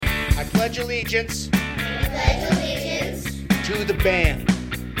pledge allegiance to the band.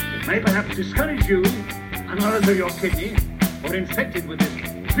 It may perhaps discourage you, another of your kidney, or infected with this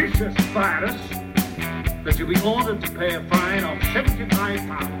vicious virus, that you'll be ordered to pay a fine of £75.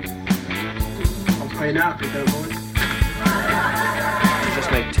 I'll pay now if you don't want.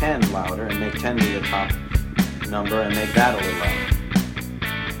 Just make 10 louder and make 10 be the top number and make that a little louder.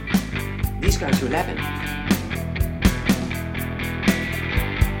 These guys are 11.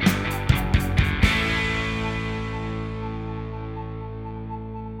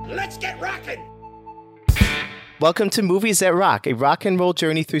 Let's get rockin'! Welcome to Movies That Rock, a rock and roll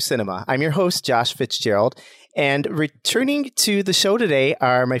journey through cinema. I'm your host, Josh Fitzgerald, and returning to the show today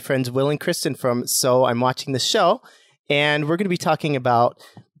are my friends Will and Kristen from So I'm Watching the Show, and we're going to be talking about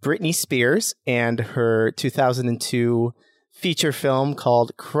Britney Spears and her 2002 feature film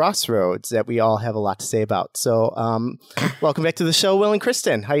called Crossroads that we all have a lot to say about. So welcome back to the show, Will and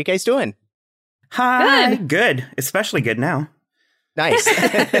Kristen. How are you guys doing? Hi. Good. Especially good now. Nice.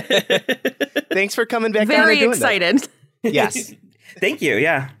 Thanks for coming back. Very excited. Yes. Thank you.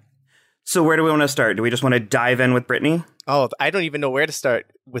 Yeah. So where do we want to start? Do we just want to dive in with Britney? Oh, I don't even know where to start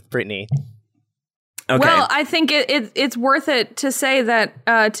with Britney. Okay. Well, I think it's worth it to say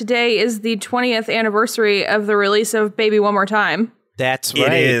that today is the 20th anniversary of the release of Baby One More Time. That's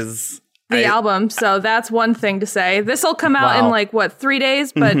right. It is. The album. So that's one thing to say. This will come out in 3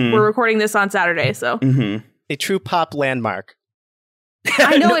 days, but we're recording this on Saturday. So a true pop landmark.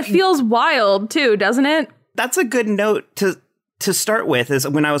 I know it feels wild too, doesn't it? That's a good note to start with. Is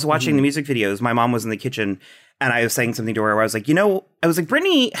when I was watching the music videos, my mom was in the kitchen and I was saying something to her where I was like,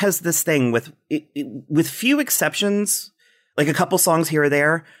 Britney has this thing with few exceptions, like a couple songs here or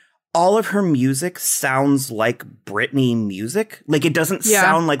there. All of her music sounds like Britney music. Like it doesn't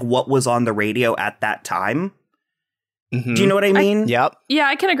sound like what was on the radio at that time. Mm-hmm. Do you know what I mean? Yep. Yeah,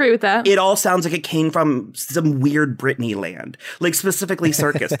 I can agree with that. It all sounds like it came from some weird Britney land, like specifically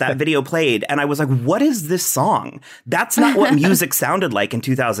Circus. That video played, and I was like, "What is this song? That's not what music sounded like in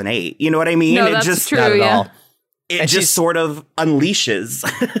 2008." You know what I mean? No, it that's just true. Not at Yeah. all. It just sort of unleashes.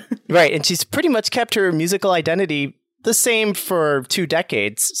 Right, and she's pretty much kept her musical identity the same for 2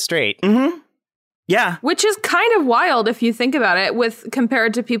 decades straight. Mm-hmm. Yeah, Which is kind of wild if you think about it, with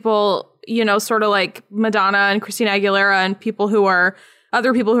compared to people, sort of like Madonna and Christina Aguilera and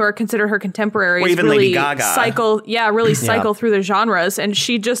other people who are considered her contemporaries. Or even really Lady Gaga. Cycle through the genres. And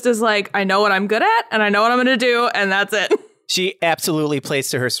she just is like, I know what I'm good at and I know what I'm going to do. And that's it. She absolutely plays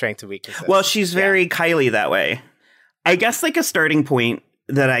to her strengths and weaknesses. well, she's very Kylie that way. I guess like a starting point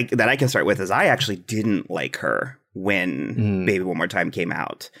that I can start with is I actually didn't like her when Baby One More Time came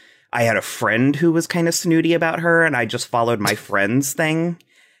out. I had a friend who was kind of snooty about her, and I just followed my friend's thing.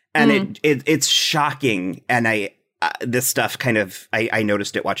 And it's shocking. And this stuff kind of, I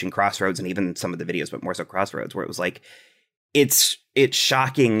noticed it watching Crossroads and even some of the videos, but more so Crossroads, where it was like, it's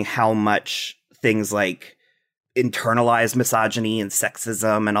shocking how much things like internalized misogyny and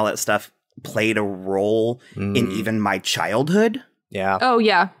sexism and all that stuff played a role in even my childhood. Yeah. Oh,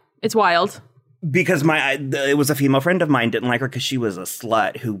 yeah. It's wild. Because it was a female friend of mine didn't like her because she was a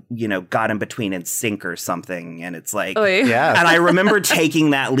slut who, got in between in sync or something. And it's like, Yeah. and I remember taking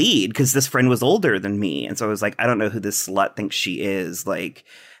that lead because this friend was older than me. And so I was like, I don't know who this slut thinks she is. Like,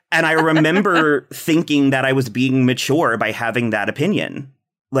 and I remember thinking that I was being mature by having that opinion.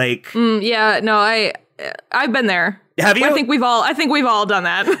 Like, Yeah, no, I've been there. Have you? I think we've all done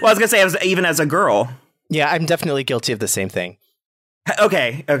that. Well, I was gonna say, even as a girl. Yeah, I'm definitely guilty of the same thing.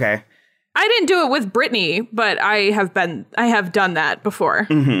 Okay. I didn't do it with Britney, but I have done that before.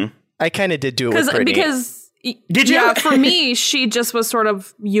 Mm-hmm. I kind of did do it with Britney. Because Did you? Yeah, for me, she just was sort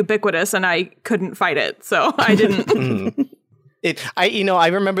of ubiquitous, and I couldn't fight it, so I didn't. I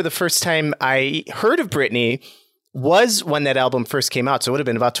remember the first time I heard of Britney was when that album first came out. So it would have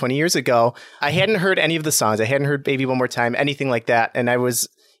been about 20 years ago. I hadn't heard any of the songs. I hadn't heard Baby One More Time, anything like that. And I was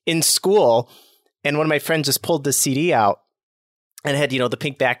in school, and one of my friends just pulled the CD out. And it had, the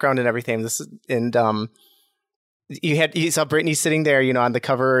pink background and everything. You saw Britney sitting there, on the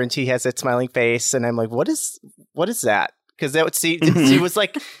cover, and she has that smiling face. And I'm like, what is that? Because she was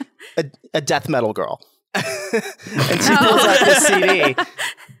like a death metal girl. And she pulls out the CD.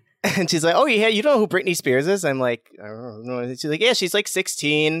 And she's like, oh, yeah, you don't know who Britney Spears is? I'm like, I don't know. And she's like, yeah, she's like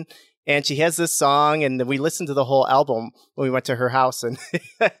 16. And she has this song. And we listened to the whole album when we went to her house. And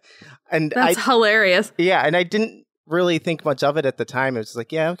That's hilarious. Yeah. And I didn't really think much of it at the time. It was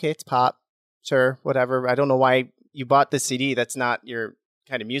like, yeah, okay, it's pop, sure, whatever. I don't know why you bought the CD. That's not your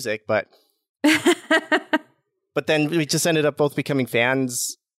kind of music, but then we just ended up both becoming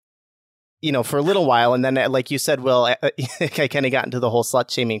fans for a little while. And then, like you said, Will, I kind of got into the whole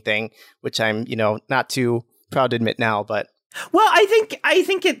slut shaming thing, which I'm, not too proud to admit now, but. Well, I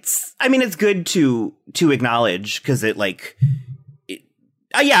think it's good to acknowledge, because it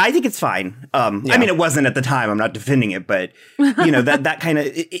I think it's fine. It wasn't at the time. I'm not defending it, but that kind of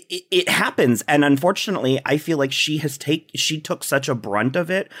it happens. And unfortunately, I feel like she took such a brunt of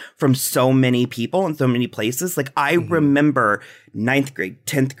it from so many people in so many places. Like I remember 9th grade,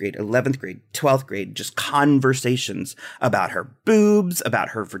 10th grade, 11th grade, 12th grade, just conversations about her boobs, about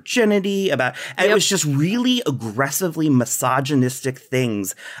her virginity, and it was just really aggressively misogynistic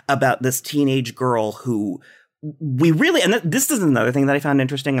things about this teenage girl who this is another thing that I found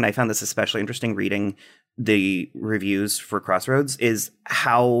interesting, and I found this especially interesting reading the reviews for Crossroads, is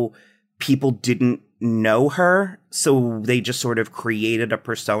how people didn't know her, so they just sort of created a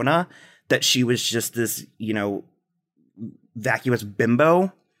persona that she was just this, vacuous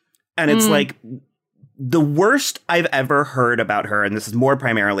bimbo. And it's like the worst I've ever heard about her, and this is more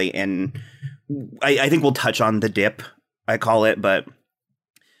primarily in, I think we'll touch on the dip, I call it, but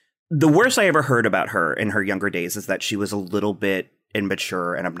the worst I ever heard about her in her younger days is that she was a little bit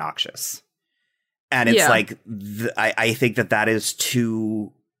immature and obnoxious. And it's I think that is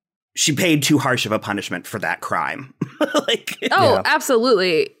she paid too harsh of a punishment for that crime.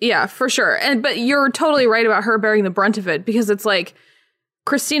 Absolutely. Yeah, for sure. But you're totally right about her bearing the brunt of it, because it's like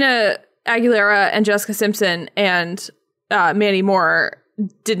Christina Aguilera and Jessica Simpson and Mandy Moore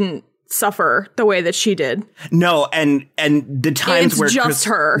didn't suffer the way that she did. No, and the times where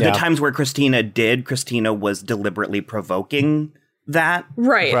the times where Christina was deliberately provoking that.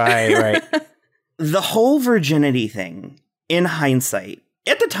 Right. The whole virginity thing, in hindsight,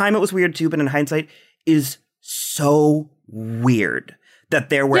 at the time it was weird too, but in hindsight, is so weird that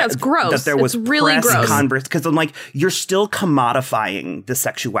there were it's gross. That there was it's really press gross. converse, because I'm like, you're still commodifying the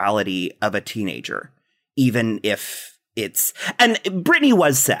sexuality of a teenager, even if and Britney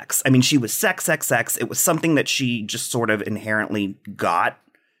was sex. I mean, she was sex. It was something that she just sort of inherently got.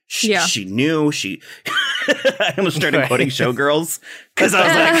 She knew. I almost started quoting Showgirls, because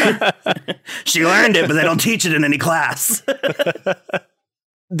I was like, she learned it, but they don't teach it in any class.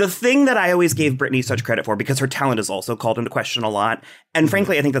 The thing that I always gave Britney such credit for, because her talent is also called into question a lot, and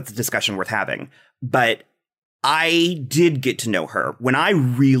frankly, I think that's a discussion worth having, but I did get to know her when I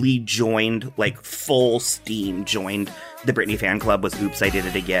really joined, like full steam, joined the Britney fan club, was Oops, I Did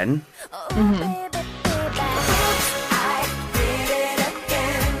It Again.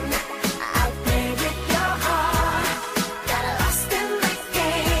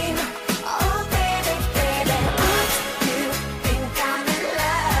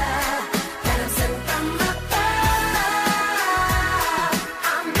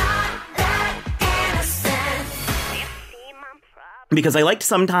 Because I liked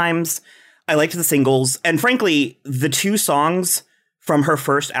the singles, and frankly, the two songs from her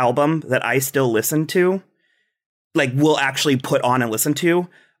first album that I still listen to, like will actually put on and listen to,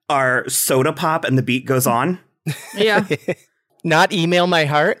 are Soda Pop and The Beat Goes On. Yeah. Not Email My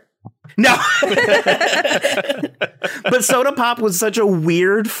Heart? No. But Soda Pop was such a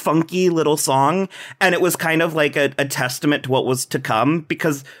weird, funky little song, and it was kind of like a testament to what was to come,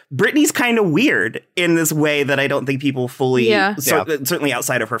 because Britney's kind of weird in this way that I don't think people fully, certainly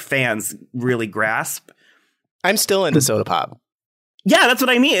outside of her fans, really grasp. I'm still into Soda Pop. Yeah, that's what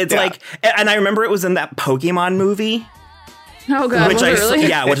I mean. It's like, and I remember it was in that Pokemon movie. Oh god, which really?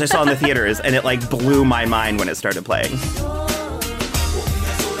 Which I saw in the theaters, and it like blew my mind when it started playing.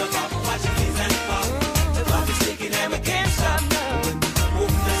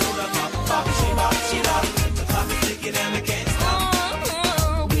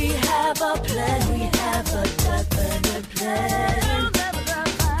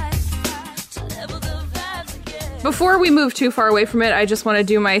 Before we move too far away from it, I just want to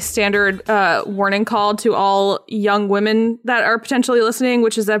do my standard warning call to all young women that are potentially listening,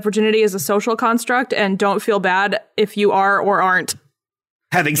 which is that virginity is a social construct, and don't feel bad if you are or aren't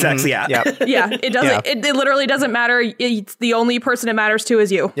having sex. Yep. Yeah, it doesn't. It literally doesn't matter. It's the only person it matters to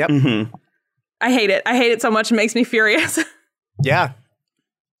is you. Yep. Mm-hmm. I hate it. I hate it so much. It makes me furious. Yeah.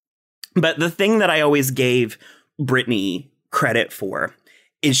 But the thing that I always gave Britney credit for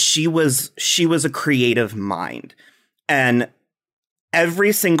is she was a creative mind, and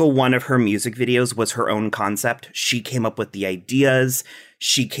every single one of her music videos was her own concept. She came up with the ideas.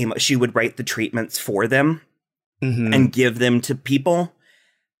 She would write the treatments for them and give them to people.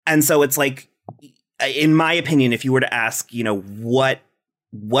 And so it's like, in my opinion, if you were to ask,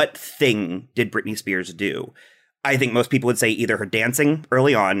 what thing did Britney Spears do? I think most people would say either her dancing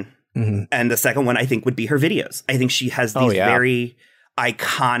early on, and the second one I think would be her videos. I think she has these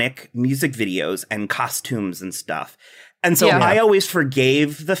iconic music videos and costumes and stuff. And so Yeah. I always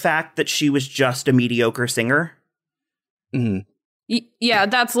forgave the fact that she was just a mediocre singer. Mhm. Yeah,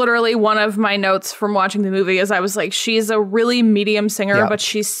 that's literally one of my notes from watching the movie is I was like, she's a really medium singer, Yeah. but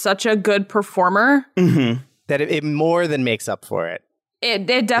she's such a good performer. Mm-hmm. That it more than makes up for it. It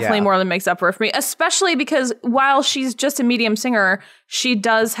definitely Yeah. more than makes up for it for me, especially because while she's just a medium singer, she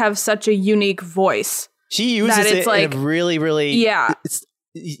does have such a unique voice. She uses That it it's like- in a really, really Yeah. it's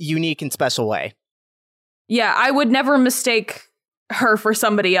unique and special way. Yeah, I would never mistake her for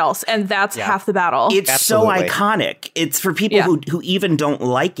somebody else, and that's Yeah. half the battle. It's Absolutely. so iconic. It's for people Yeah. who even don't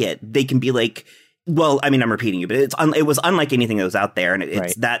like it. They can be like, well, I mean, I'm repeating you, but it was unlike anything that was out there. And it's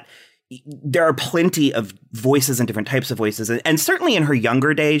Right. that there are plenty of voices and different types of voices. And certainly in her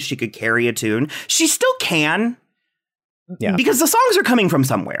younger days, she could carry a tune. She still can. Yeah. Because the songs are coming from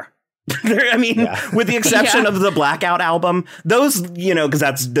somewhere. I mean, Yeah. with the exception Yeah. of the Blackout album, those,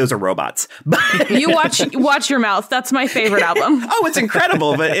 because those are robots. But You watch your mouth. That's my favorite album. oh, it's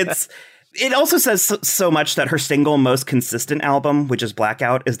incredible, but it also says so much that her single most consistent album, which is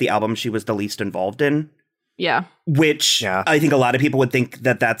Blackout, is the album she was the least involved in, Yeah. which Yeah. I think a lot of people would think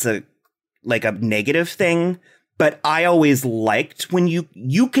that that's a negative thing. But I always liked when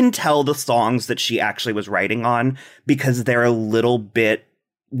you can tell the songs that she actually was writing on because they're a little bit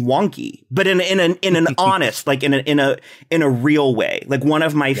wonky, but in an honest, like in a real way. Like one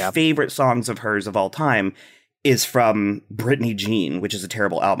of my Yep. favorite songs of hers of all time is from Britney Jean, which is a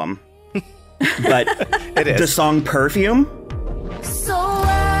terrible album. But It is. the song Perfume. So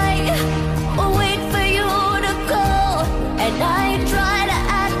I wait for you to call, and I try to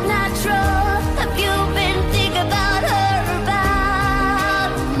act natural. Have you been thinking about her,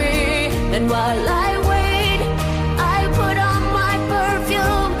 about me? And while I wait, I put on my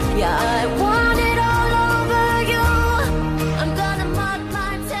perfume. Yeah, I want it all over you. I'm gonna mark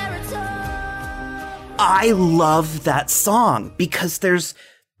my territory. I love that song because there's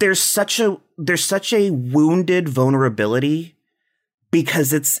such a wounded vulnerability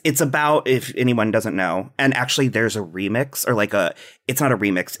because it's about, if anyone doesn't know, and actually there's a remix or it's not a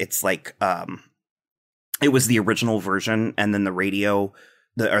remix, it's like it was the original version and then the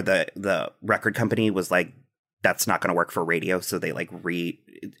record company was like, that's not going to work for radio, so they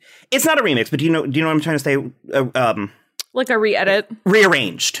it's not a remix, but do you know what I'm trying to say? Like a re-edit.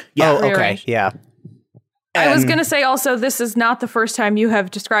 Rearranged. Yeah. Oh, okay. Rearranged. Yeah. I was And going to say also, this is not the first time you have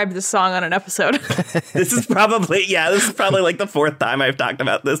described this song on an episode. This is probably like the fourth time I've talked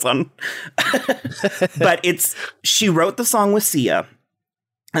about this one. But she wrote the song with Sia,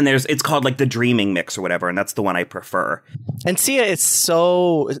 and it's called like the Dreaming Mix or whatever, and that's the one I prefer. And Sia is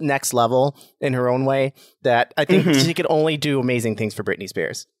so next level in her own way that I think she could only do amazing things for Britney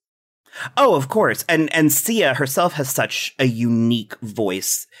Spears. Oh, of course. And Sia herself has such a unique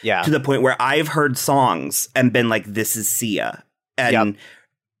voice Yeah. to the point where I've heard songs and been like, this is Sia. And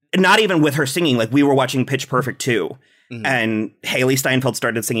not even with her singing, like we were watching Pitch Perfect 2 and Haley Steinfeld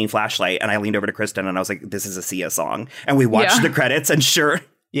started singing Flashlight and I leaned over to Kristen and I was like, this is a Sia song. And we watched Yeah. the credits and sure.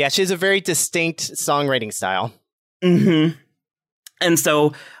 Yeah, she has a very distinct songwriting style. Mm-hmm. And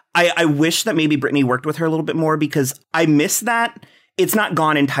so I wish that maybe Britney worked with her a little bit more because I miss that. It's not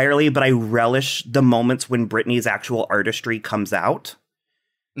gone entirely, but I relish the moments when Britney's actual artistry comes out.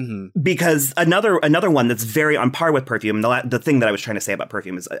 Mm-hmm. Because another one that's very on par with Perfume, the thing that I was trying to say about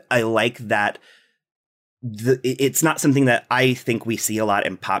Perfume is I like that it's not something that I think we see a lot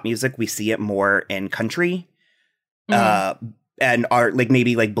in pop music. We see it more in country and art, like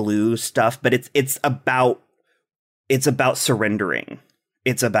maybe like blues stuff, but it's about surrendering.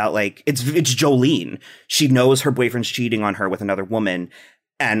 It's about like, it's Jolene. She knows her boyfriend's cheating on her with another woman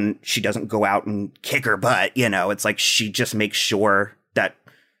and she doesn't go out and kick her butt. It's like, she just makes sure that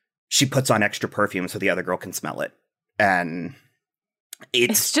she puts on extra perfume so the other girl can smell it. And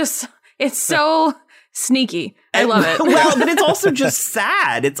it's so sneaky. I love it. Well, but it's also just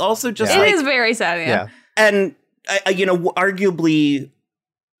sad. It's also just It is very sad. Yeah. and arguably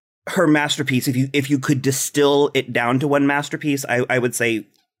her masterpiece, if you could distill it down to one masterpiece, I would say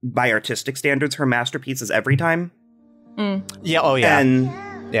by artistic standards, her masterpiece is Every Time. Yeah. Oh, yeah.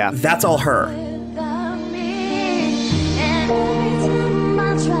 And yeah. that's all her. Without me, and every time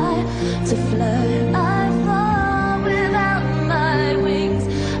I try to fly, I fall without my wings.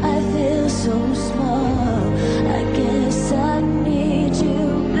 I feel so small. I guess I need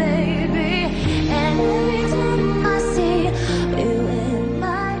you, baby. And every time I see you in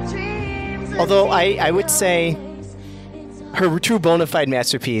my dreams, Although I would say her true bona fide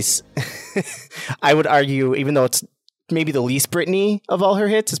masterpiece, I would argue, even though it's maybe the least Britney of all her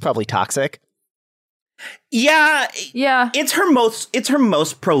hits, is probably Toxic. Yeah. Yeah. It's her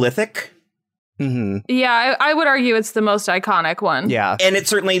most prolific. Mm-hmm. Yeah, I would argue it's the most iconic one. Yeah. And it's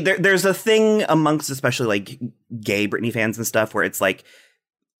certainly, there's a thing amongst especially like gay Britney fans and stuff where it's like,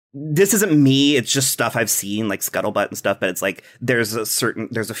 this isn't me, it's just stuff I've seen, like Scuttlebutt and stuff, but it's like, there's a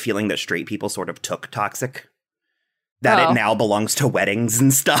feeling that straight people sort of took Toxic. That it now belongs to weddings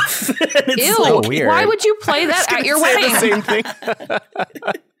and stuff. And it's Ew, like, weird. Why would you play that at your wedding? The same thing.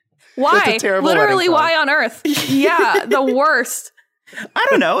 Why? That's a terrible Literally, wedding song. why on earth? Yeah, the worst. I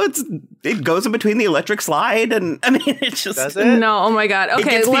don't know. It goes in between the electric slide, and I mean, it's just. Does it? No, oh my god.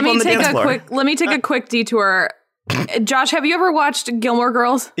 Okay, gets let people on me the dance floor. take a quick detour. Josh, have you ever watched Gilmore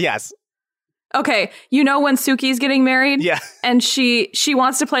Girls? Yes. Okay, you know when Suki's getting married? Yeah. And she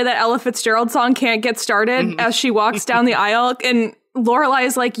wants to play that Ella Fitzgerald song, Can't Get Started, as she walks down the aisle, and Lorelai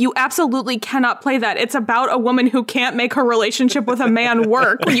is like, you absolutely cannot play that. It's about a woman who can't make her relationship with a man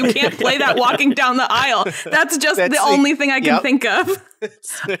work. You can't play that walking down the aisle. That's the only thing I can think of.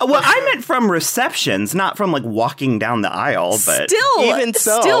 Well, I meant from receptions, not from like walking down the aisle, but Even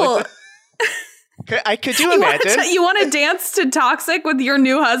so. Still. Could you imagine? You want to dance to Toxic with your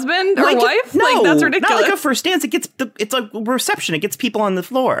new husband or like, wife? No, like, that's ridiculous. Not like a first dance. It's a reception. It gets people on the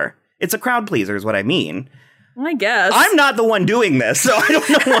floor. It's a crowd pleaser is what I mean. I guess. I'm not the one doing this, so I don't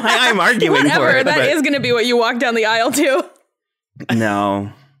know why I'm arguing for it. That is going to be what you walk down the aisle to.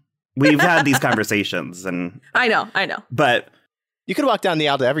 No. We've had these conversations, and I know. But You could walk down the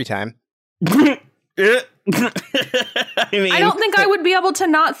aisle to every time. I mean, I don't think I would be able to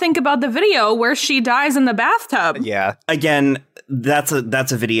not think about the video where she dies in the bathtub. Yeah. again, that's a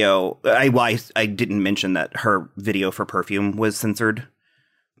video. I didn't mention that her video for Perfume was censored.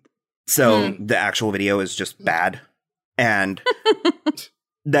 So the actual video is just bad. And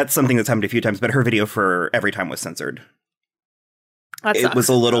that's something that's happened a few times, but her video for Every Time was censored. That It sucks. was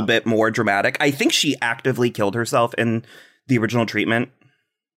a little bit more dramatic. I think she actively killed herself in the original treatment.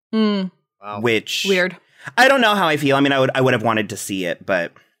 Wow. Which Weird. I don't know how I feel. I mean, I would have wanted to see it,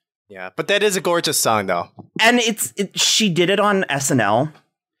 but Yeah. But that is a gorgeous song, though. and she did it on SNL.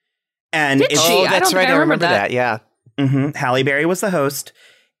 And Did it's, she? Oh, I that's don't right. think I I remember remember that. Yeah. Halle Berry was the host.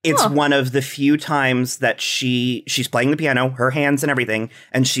 It's one of the few times that she's playing the piano, her hands and everything,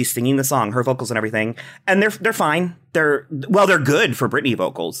 and she's singing the song, her vocals and everything, and they're fine. They're good for Britney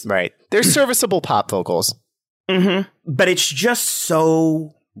vocals, Right. They're serviceable pop vocals. but it's just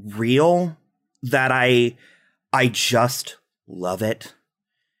so real that I just love it.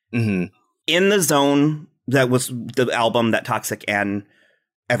 Mm-hmm. In the Zone, that was the album that Toxic and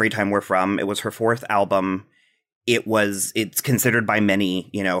Every Time were from. It was her fourth album. It's considered by many,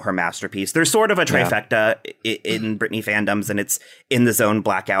 her masterpiece. There's sort of a trifecta in Britney fandoms, and it's In the Zone,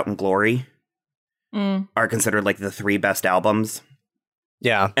 Blackout, and Glory are considered like the three best albums.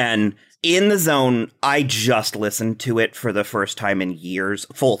 Yeah. And In the Zone, I just listened to it for the first time in years,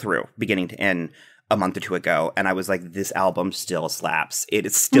 full through, beginning to end, a month or two ago. And I was like, this album still slaps. It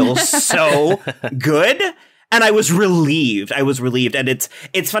is still so good. And I was relieved. And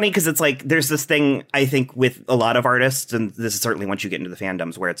it's funny because it's like, there's this thing, I think, with a lot of artists, and this is certainly once you get into the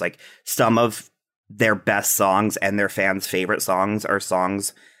fandoms, where it's like some of their best songs and their fans' favorite songs are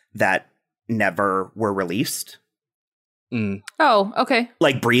songs that never were released. Oh, okay.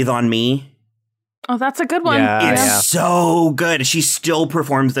 Like Breathe on Me. Oh, that's a good one. Yeah. It's so good. She still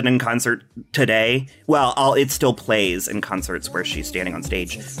performs it in concert today. Well, it still plays in concerts where she's standing on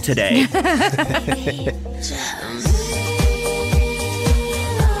stage today.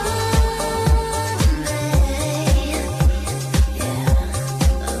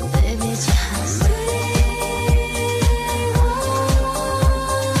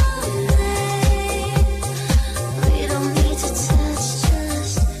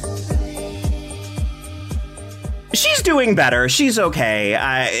 She's doing better. She's okay.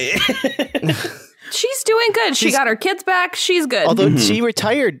 She's doing good. She got her kids back. She's good. Although she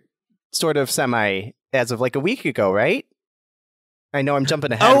retired sort of semi as of like a week ago, right? I know I'm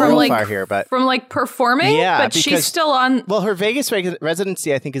jumping ahead real far here, but from like performing, Yeah, but she's because- still on. well, her Vegas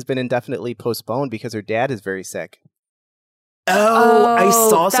residency I think has been indefinitely postponed because her dad is very sick. I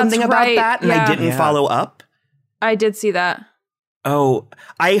saw that's something about right. that, and Yeah. I didn't Yeah. follow up. I did see that. Oh,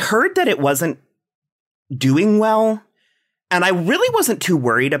 I heard that it wasn't doing well, and I really wasn't too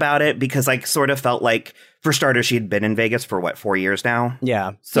worried about it because I sort of felt like, for starters, she had been in Vegas for 4 years now.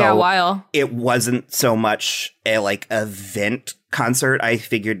 Yeah. So yeah, a while. it wasn't so much a event concert. I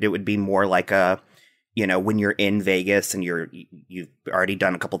figured it would be more like a, when you're in Vegas and you've already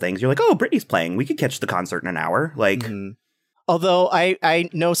done a couple things, you're like, oh, Britney's playing. We could catch the concert in an hour. Like, Although I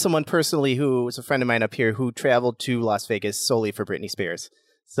know someone personally who was a friend of mine up here who traveled to Las Vegas solely for Britney Spears.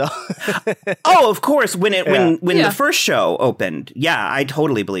 So, oh, of course, when the first show opened, I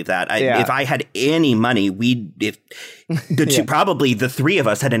totally believe that. If I had any money, probably the three of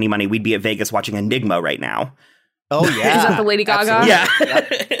us had any money, we'd be at Vegas watching Enigma right now. Oh yeah, is that the Lady Gaga? Yeah,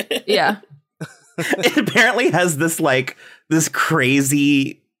 yeah. It apparently has this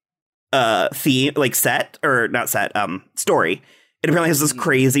crazy theme, like story. It apparently has this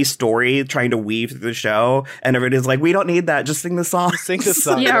crazy story trying to weave through the show, and everybody's like, we don't need that, just sing the song. Sing the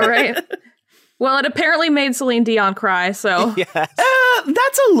song. Yeah, right. Well, it apparently made Celine Dion cry, so. Yes.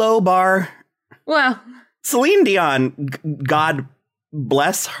 That's a low bar. Well. Celine Dion, God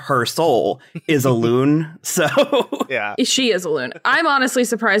bless her soul, is a loon, so. Yeah. She is a loon. I'm honestly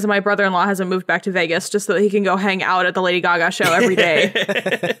surprised that my brother-in-law hasn't moved back to Vegas just so that he can go hang out at the Lady Gaga show every day.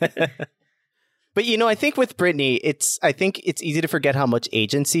 But, I think with Britney, it's easy to forget how much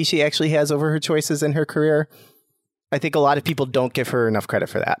agency she actually has over her choices in her career. I think a lot of people don't give her enough credit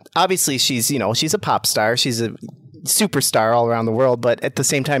for that. Obviously, she's a pop star. She's a superstar all around the world. But at the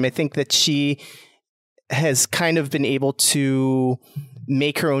same time, I think that she has kind of been able to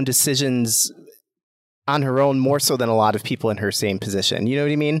make her own decisions on her own more so than a lot of people in her same position. You know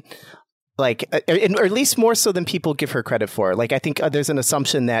what I mean? Like, or at least more so than people give her credit for. Like, I think there's an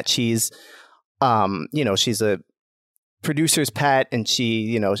assumption that she's she's a producer's pet, and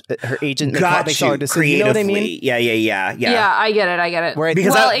she, her agent makes all her decisions. You know what I mean? Yeah. Yeah, I get it.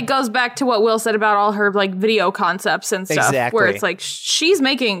 It goes back to what Will said about all her video concepts and stuff, where it's like she's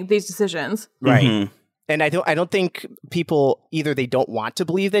making these decisions, right? Mm-hmm. And I don't think people either they don't want to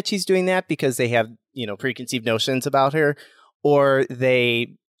believe that she's doing that because they have preconceived notions about her, or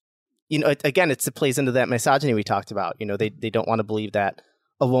they, again, it plays into that misogyny we talked about. They don't want to believe that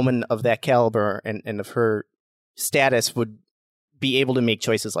a woman of that caliber and of her status would be able to make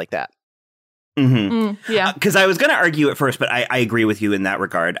choices like that. Mm-hmm. Yeah. Because I was going to argue at first, but I agree with you in that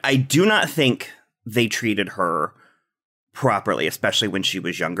regard. I do not think they treated her properly, especially when she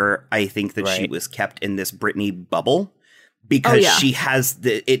was younger. I think that she was kept in this Britney bubble because she has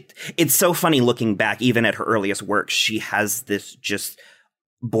it's so funny looking back, even at her earliest work, she has this just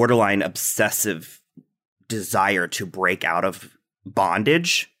borderline obsessive desire to break out of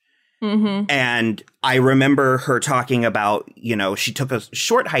bondage. Mm-hmm. And I remember her talking about, she took a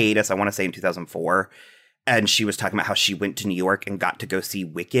short hiatus, I want to say in 2004, and she was talking about how she went to New York and got to go see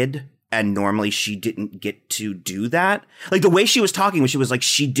Wicked, and normally she didn't get to do that. Like, the way she was talking, she was like,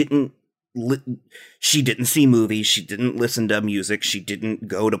 she didn't see movies, she didn't listen to music, she didn't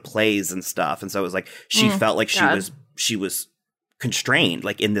go to plays and stuff, and so it was like she felt like she was constrained,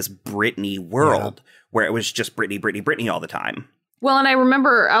 like in this Britney world where it was just Britney all the time. Well, and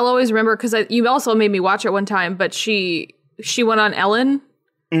I'll always remember, because you also made me watch it one time, but she went on Ellen,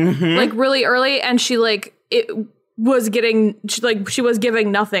 like really early, and she was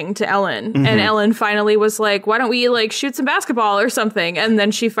giving nothing to Ellen, and Ellen finally was like, why don't we shoot some basketball or something? And then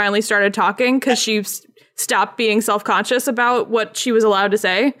she finally started talking because she stopped being self-conscious about what she was allowed to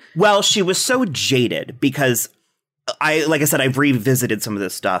say. Well, she was so jaded because like I said, I've revisited some of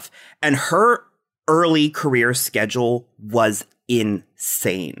this stuff, and her early career schedule was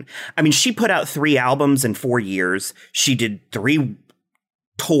insane. I mean, she put out 3 albums in 4 years. She did 3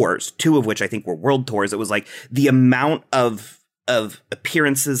 tours, 2 of which I think were world tours. It was like the amount of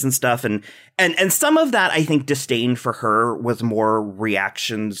appearances and stuff. And some of that, I think, disdain for her was more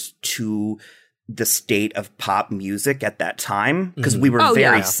reactions to the state of pop music at that time, because we were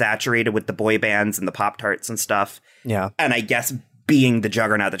very saturated with the boy bands and the Pop-Tarts and stuff. Yeah. And I guess being the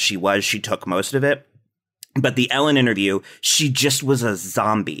juggernaut that she was, she took most of it. But the Ellen interview, she just was a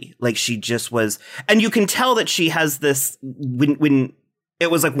zombie. Like, she just was. And you can tell that she has this, when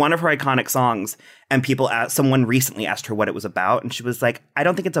it was like one of her iconic songs, and someone recently asked her what it was about, and she was like, I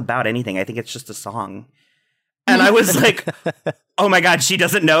don't think it's about anything. I think it's just a song. And I was like, oh my God, she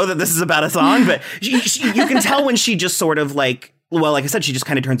doesn't know that this is about a song. But you can tell when she just sort of like I said, she just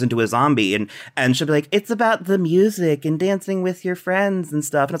kind of turns into a zombie, and she'll be like, it's about the music and dancing with your friends and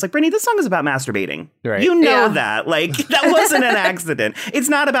stuff. And it's like, Britney, this song is about masturbating. Right. You know that. Like, that wasn't an accident. It's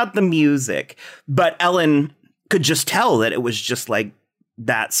not about the music. But Ellen could just tell that it was just like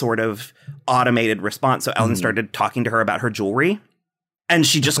that sort of automated response. So Ellen started talking to her about her jewelry, and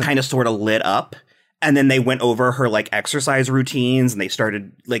she just kind of sort of lit up. And then they went over her exercise routines, and they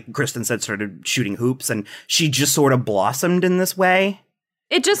started, like Kristen said, started shooting hoops, and she just sort of blossomed in this way.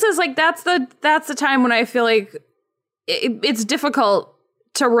 It just is like, that's the time when I feel like it's difficult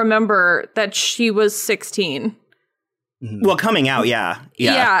to remember that she was 16. Well, coming out, yeah.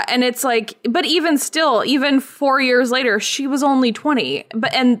 And it's like, but even still, even 4 years later, she was only 20.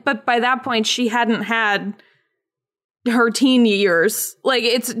 But by that point, she hadn't had her teen years. Like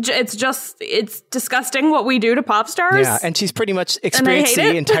it's disgusting what we do to pop stars. Yeah, and she's pretty much experienced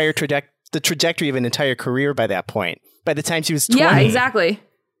the entire trajectory of an entire career by that point. By the time she was 20. Yeah, exactly.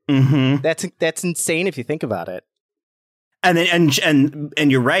 Mm-hmm. That's insane if you think about it. And then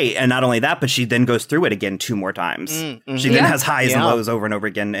and you're right. And not only that, but she then goes through it again 2 more times. Mm-hmm. She then has highs and lows over and over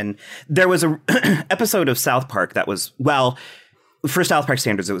again. And there was a episode of South Park that was, well, for South Park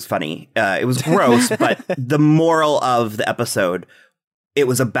standards, it was funny. It was gross, but the moral of the episode, it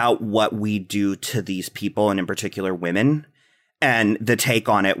was about what we do to these people, and in particular women. And the take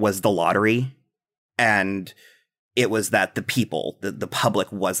on it was the lottery. And it was that the people, the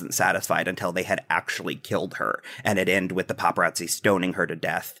public wasn't satisfied until they had actually killed her. And it ended with the paparazzi stoning her to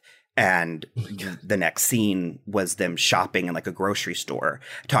death. And the next scene was them shopping in like a grocery store,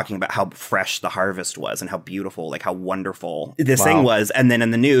 talking about how fresh the harvest was and how beautiful, like how wonderful this thing was. And then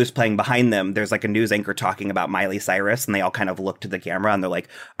in the news playing behind them, there's like a news anchor talking about Miley Cyrus, and they all kind of look to the camera and they're like,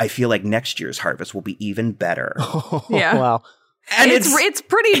 I feel like next year's harvest will be even better. Yeah. Wow. And it's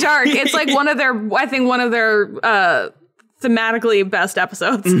pretty dark. It's like one of their thematically best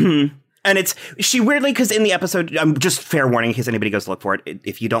episodes. Mm-hmm. And she weirdly, because in the episode, just fair warning in case anybody goes to look for it.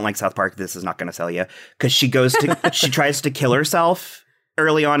 If you don't like South Park, this is not going to sell you. Because she tries to kill herself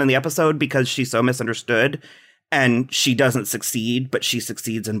early on in the episode because she's so misunderstood. And she doesn't succeed, but she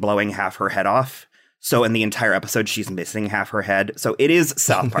succeeds in blowing half her head off. So in the entire episode, she's missing half her head. So it is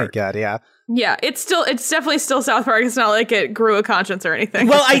South Park. Oh my God, yeah. Yeah, it's definitely still South Park. It's not like it grew a conscience or anything.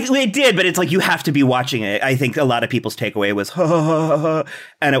 Well, it did, but it's like you have to be watching it. I think a lot of people's takeaway was, ha, ha, ha, ha,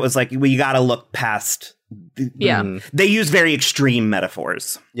 and it was like, well, you got to look past. Yeah. They use very extreme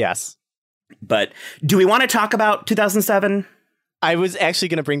metaphors. Yes. But do we want to talk about 2007? I was actually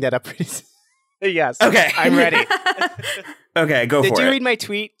going to bring that up pretty soon. Yes. Okay. I'm ready. Okay, go for it. Did you read my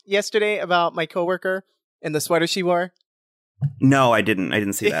tweet yesterday about my coworker and the sweater she wore? No, I didn't. I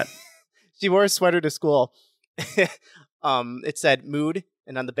didn't see that. She wore a sweater to school. It said mood,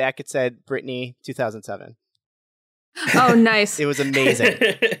 and on the back it said Britney 2007. Oh, nice. It was amazing.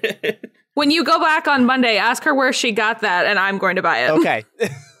 When you go back on Monday, ask her where she got that, and I'm going to buy it. Okay.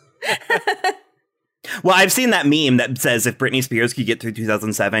 Well, I've seen that meme that says if Britney Spears could get through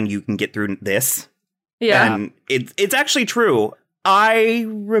 2007, you can get through this. Yeah. And it's actually true. I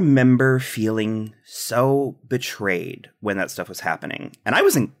remember feeling so betrayed when that stuff was happening. And I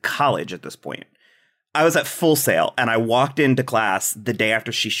was in college at this point. I was at Full Sail, and I walked into class the day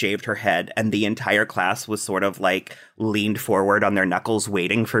after she shaved her head, and the entire class was sort of like leaned forward on their knuckles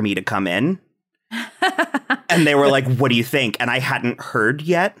waiting for me to come in. And they were like, what do you think? And I hadn't heard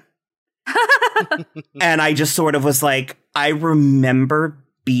yet. And I just sort of was like, I remember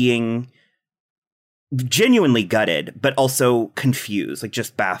being genuinely gutted, but also confused, like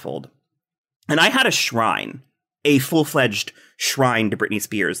just baffled. And I had a shrine, a full-fledged shrine to Britney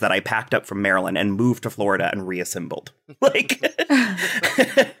Spears that I packed up from Maryland and moved to Florida and reassembled. Like,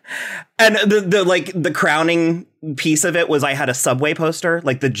 and the crowning piece of it was I had a Subway poster,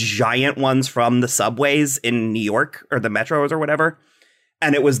 like the giant ones from the subways in New York or the metros or whatever.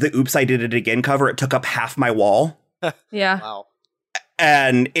 And it was the Oops, I Did It Again cover. It took up half my wall. Yeah. Wow.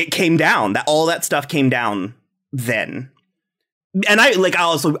 And it came down. All that stuff came down then. And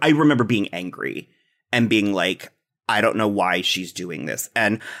I remember being angry and being like, I don't know why she's doing this.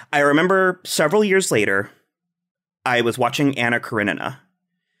 And I remember several years later, I was watching Anna Karenina.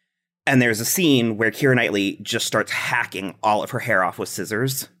 And there's a scene where Keira Knightley just starts hacking all of her hair off with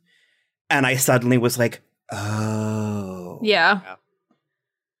scissors. And I suddenly was like, oh. Yeah.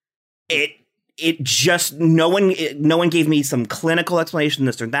 It just, no one gave me some clinical explanation,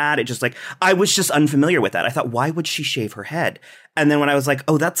 this or that. It just like, I was just unfamiliar with that. I thought, why would she shave her head? And then when I was like,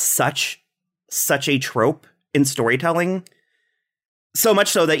 oh, that's such a trope in storytelling. So much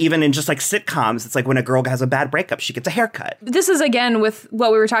so that even in just like sitcoms, it's like when a girl has a bad breakup, she gets a haircut. This is again with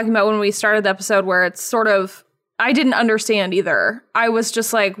what we were talking about when we started the episode, where it's sort of, I didn't understand either. I was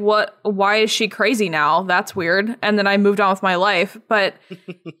just like, why is she crazy now? That's weird. And then I moved on with my life. But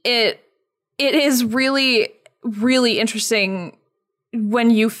it is really, really interesting when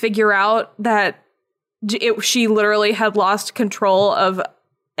you figure out that she literally had lost control of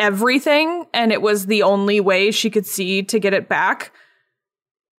everything, and it was the only way she could see to get it back.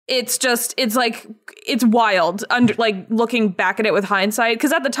 It's wild, looking back at it with hindsight.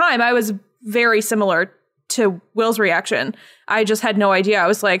 Because at the time, I was very similar to Will's reaction. I just had no idea. I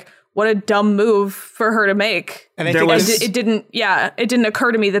was like, what a dumb move for her to make. And I think it didn't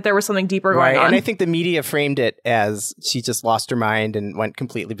occur to me that there was something deeper going on. And I think the media framed it as she just lost her mind and went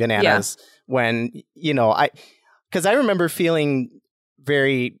completely bananas when, because I remember feeling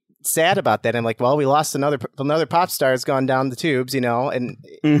very sad about that. I'm like, well, we lost another pop star has gone down the tubes, and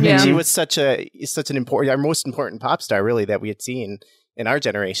Mm-hmm. and she was such an important, our most important pop star really that we had seen in our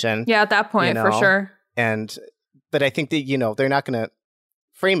generation. Yeah, at that point, for sure. But I think that, they're not going to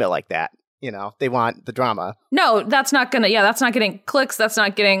frame it like that. They want the drama. No, that's not getting clicks. That's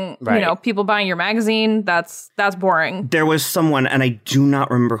not getting, people buying your magazine. That's boring. There was someone, and I do not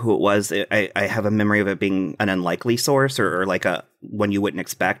remember who it was. I have a memory of it being an unlikely source or like a one you wouldn't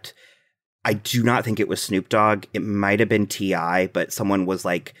expect. I do not think it was Snoop Dogg. It might have been T.I., but someone was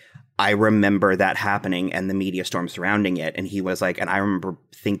like, I remember that happening and the media storm surrounding it. And he was like, and I remember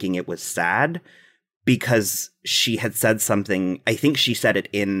thinking it was sad because she had said something. I think she said it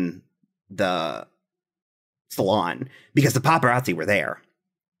in the salon because the paparazzi were there.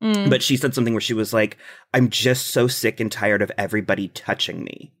 But she said something where she was like, I'm just so sick and tired of everybody touching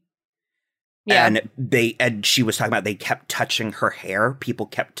me. Yeah. And she was talking about they kept touching her hair. People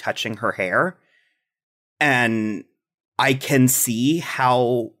kept touching her hair. And I can see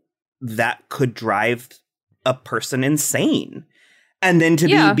how that could drive a person insane. And then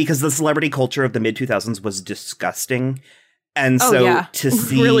because the celebrity culture of the mid 2000s was disgusting. And to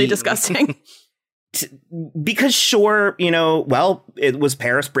see really disgusting. Because sure, it was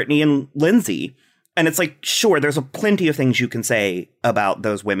Paris, Britney, and Lindsay. And it's like, sure, there's plenty of things you can say about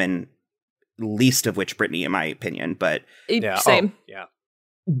those women, least of which Britney, in my opinion. But same.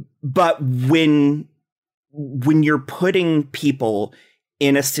 But when you're putting people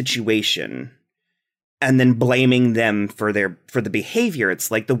in a situation and then blaming them for the behavior, it's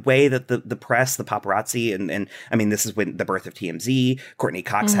like the way that the press, the paparazzi, and I mean, this is when the birth of TMZ, Courtney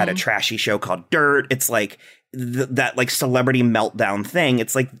Cox had a trashy show called Dirt. It's like that like celebrity meltdown thing.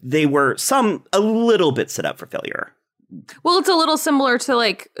 It's like they were a little bit set up for failure. Well, it's a little similar to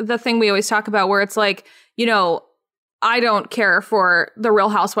like the thing we always talk about where it's like, I don't care for the Real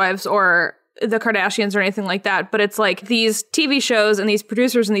Housewives or the Kardashians or anything like that. But it's like these TV shows and these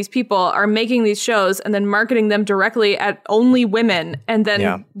producers and these people are making these shows and then marketing them directly at only women. And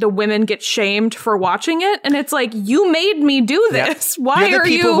then the women get shamed for watching it. And it's like, you made me do this. Yeah. Why you're the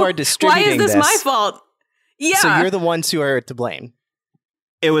people who are distributing why is this my fault? Yeah. So you're the ones who are to blame.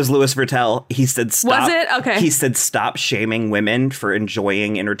 It was Louis Vertel. He said, stop. Was it? Okay. He said, stop shaming women for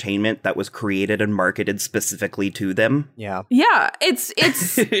enjoying entertainment that was created and marketed specifically to them. Yeah. Yeah. It's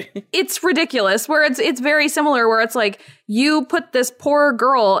it's ridiculous where it's very similar where it's like you put this poor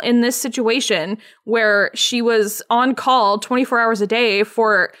girl in this situation where she was on call 24 hours a day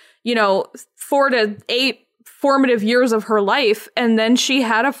for, 4 to 8 formative years of her life. And then she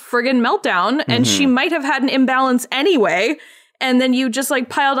had a friggin' meltdown and she might have had an imbalance anyway. And then you just like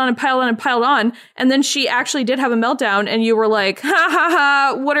piled on and piled on and piled on. And then she actually did have a meltdown and you were like, ha ha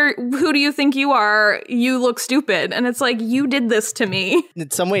ha, who do you think you are? You look stupid. And it's like, you did this to me. In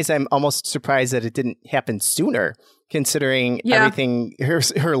some ways, I'm almost surprised that it didn't happen sooner, considering everything,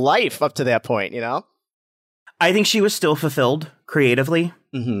 her life up to that point, I think she was still fulfilled creatively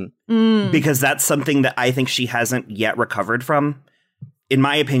because that's something that I think she hasn't yet recovered from. In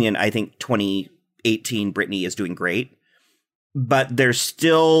my opinion, I think 2018 Britney is doing great. But there's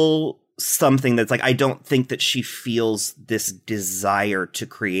still something that's like, I don't think that she feels this desire to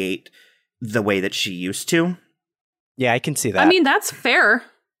create the way that she used to. Yeah, I can see that. I mean, that's fair.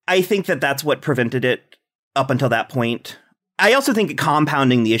 I think that that's what prevented it up until that point. I also think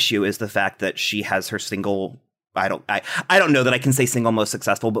compounding the issue is the fact that she has her single. I don't know that I can say single most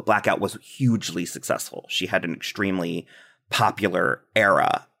successful, but Blackout was hugely successful. She had an extremely popular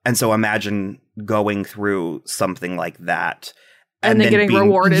era. And so imagine going through something like that. And then getting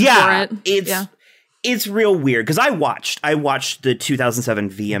rewarded for it. It's real weird. Because I watched the 2007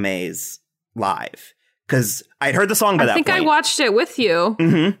 VMAs live. Because I'd heard the song by that point. I think I watched it with you.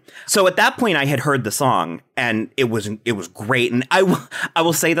 Mm-hmm. So at that point, I had heard the song. And it was great. And I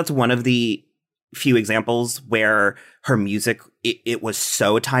will say that's one of the few examples where her music, it was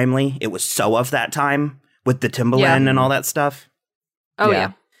so timely. It was so of that time. With the Timbaland and all that stuff. Oh,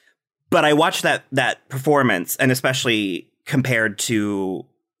 yeah. But I watched that performance, and especially compared to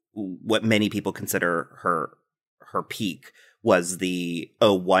what many people consider her peak was the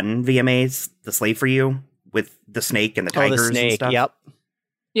 01 VMAs, the Slave for You, with the snake and the tigers and stuff. Yep.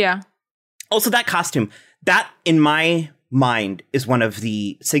 Yeah. Also, that costume, that in my mind is one of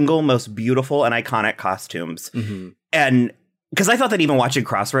the single most beautiful and iconic costumes. And because I thought that even watching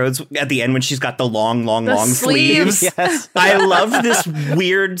Crossroads at the end when she's got the long sleeves. Yes. I love this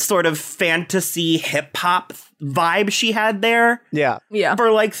weird sort of fantasy hip hop vibe she had there. Yeah. Yeah.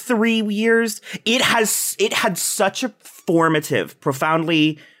 For like 3 years. It had such a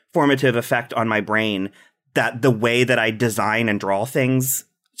profoundly formative effect on my brain that the way that I design and draw things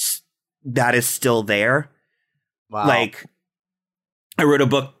that is still there. Wow. Like, I wrote a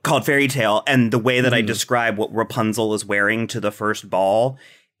book called Fairy Tale, and the way that I describe what Rapunzel is wearing to the first ball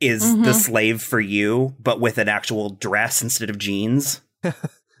is the slave for you, but with an actual dress instead of jeans.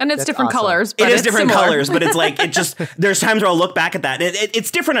 And it's different colors. But It is it's different similar. colors, but it's like, it just, there's times where I'll look back at that. It's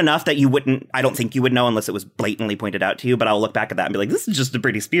different enough that you wouldn't, I don't think you would know unless it was blatantly pointed out to you, but I'll look back at that and be like, this is just a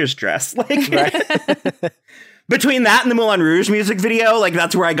Britney Spears dress. Like, between that and the Moulin Rouge music video, like,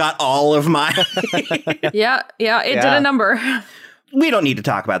 that's where I got all of my... Yeah, it did a number. We don't need to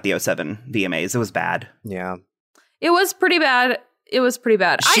talk about the 07 VMAs. It was bad. Yeah. It was pretty bad.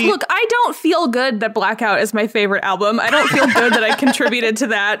 I don't feel good that Blackout is my favorite album. I don't feel good that I contributed to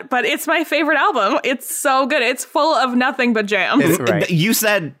that, but it's my favorite album. It's so good. It's full of nothing but jams. It's right. You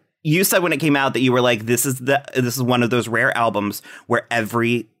said when it came out that you were like, this is one of those rare albums where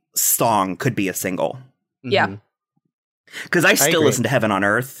every song could be a single. Yeah. Because I still listen to Heaven on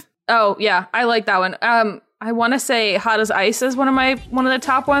Earth. Oh, yeah. I like that one. I want to say Hot as Ice is one of the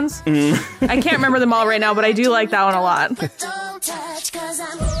top ones. I can't remember them all right now, but I do like that one a lot. Don't touch, 'cause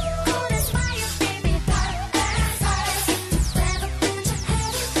I'm cold as fire, baby. Hot as ice. Never been to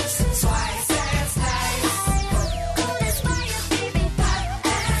heaven since twice as nice. Cold as fire, baby. Hot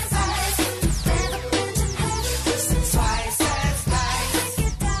as ice. Never been to heaven since twice as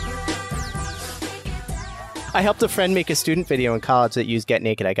nice. I helped a friend make a student video in college that used Get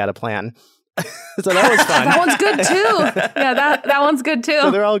Naked, I Got a Plan. So that was fun. That one's good too. Yeah, that one's good too.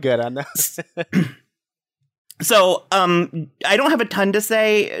 So they're all good on this. So, I don't have a ton to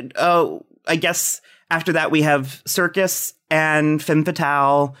say. I guess after that we have Circus and Femme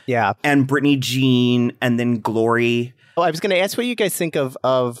Fatale. Yeah. And Britney Jean and then Glory. Oh, I was going to ask what you guys think of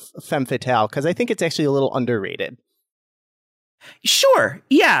Femme Fatale, because I think it's actually a little underrated. Sure.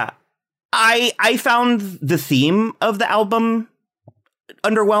 Yeah. I found the theme of the album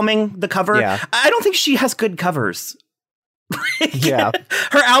underwhelming, the cover. Yeah. I don't think she has good covers. Yeah.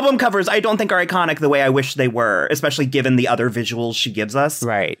 Her album covers, I don't think are iconic the way I wish they were, especially given the other visuals she gives us.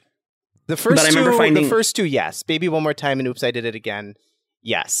 Right. The first two, yes. Baby One More Time and Oops, I Did It Again.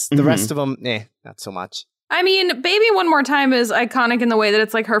 Yes. The rest of them, not so much. I mean, Baby One More Time is iconic in the way that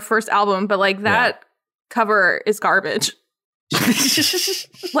it's like her first album, but like that cover is garbage.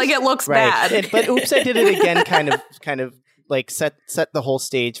 Like it looks bad. But Oops, I Did It Again kind of like set the whole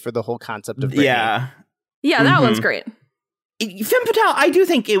stage for the whole concept of Britney. Yeah, that one's great. Femme Fatale, I do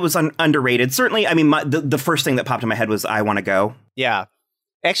think it was underrated. Certainly, I mean, the first thing that popped in my head was I Want to Go. Yeah.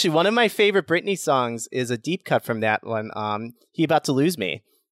 Actually, one of my favorite Britney songs is a deep cut from that one, He About to Lose Me.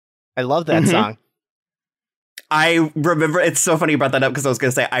 I love that song. I remember, it's so funny you brought that up because I was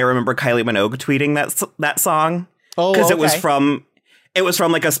going to say, I remember Kylie Minogue tweeting that song. Oh, because okay. it was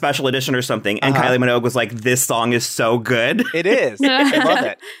from like a special edition or something. And Kylie Minogue was like, this song is so good. It is. I love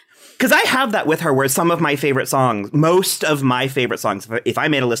it. Because I have that with her where some of my favorite songs, most of my favorite songs, if I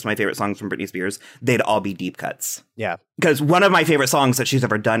made a list of my favorite songs from Britney Spears, they'd all be deep cuts. Yeah. Because one of my favorite songs that she's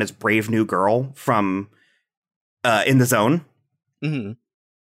ever done is Brave New Girl from In the Zone. Mm-hmm.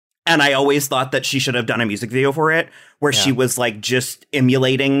 And I always thought that she should have done a music video for it where she was like just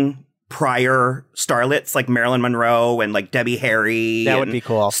emulating prior starlets like Marilyn Monroe and like Debbie Harry. That would be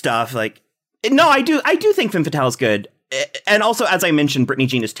cool. Stuff like, no, I do think Femme Fatale is good. And also, as I mentioned, Britney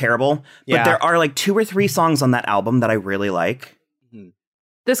Jean is terrible. But there are like 2 or 3 songs on that album that I really like.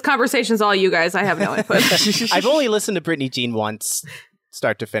 This conversation's all you guys. I have no input. I've only listened to Britney Jean once,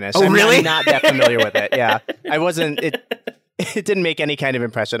 start to finish. Oh, really? I'm not that familiar with it. Yeah. I wasn't. It didn't make any kind of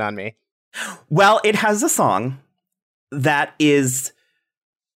impression on me. Well, it has a song that is,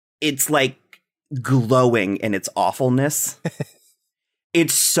 it's like glowing in its awfulness.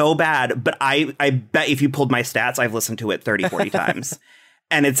 It's so bad, but I bet if you pulled my stats, I've listened to it 30, 40 times.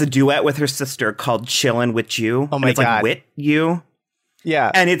 And it's a duet with her sister called Chillin' With You. Oh my God. God. Like With You. Yeah.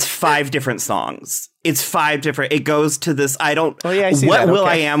 And it's 5 different songs. It's 5 different. It goes to this. I see What that. Will Okay.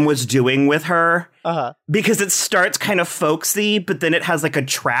 I Am was doing with her. Because it starts kind of folksy, but then it has like a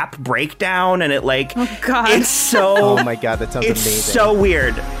trap breakdown and it like, oh God. It's so, oh my God, that sounds it's amazing. so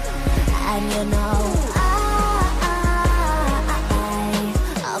weird. And you know,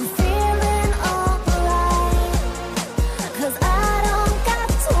 I'm feeling alright, 'cause I don't got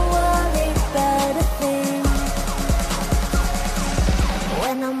to worry about a thing.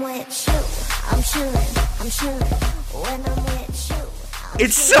 When I'm with you, I'm chilling. When I'm with you,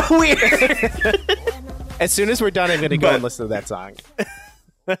 It's so weird. As soon as we're done, I'm going to go and listen to that song.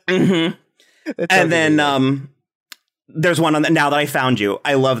 And then there's one on Now That I Found You.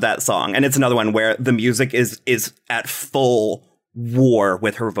 I love that song. And it's another one where the music is at full war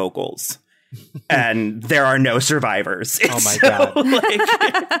with her vocals. and there are no survivors. Oh my God.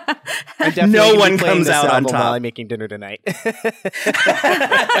 No one comes out on top. While I'm making dinner tonight. And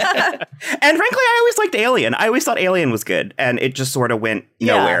frankly, I always liked Alien. I always thought Alien was good, and it just sort of went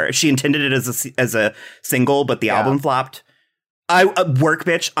nowhere. She intended it as a single, but the album flopped. Work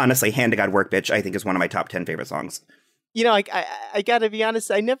Bitch, honestly, hand to God, Work Bitch, I think is one of my top 10 favorite songs. You know, I gotta be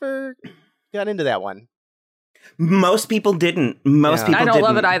honest, I never got into that one. Most people didn't. Most people I don't didn't.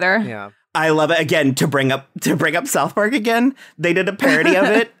 love it either. Yeah. I love it. Again, to bring up South Park again, they did a parody of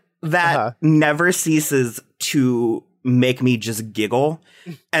it that never ceases to make me just giggle.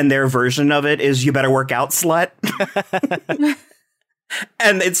 And their version of it is "You better work out, slut."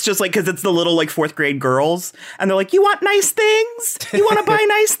 And it's just like, because it's the little like 4th grade girls, and they're like, "You want nice things? You want to buy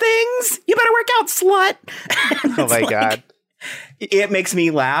nice things? You better work out, slut." Oh my God. It makes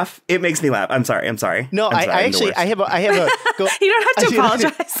me laugh. It makes me laugh. I'm sorry. No, I actually have a You don't have to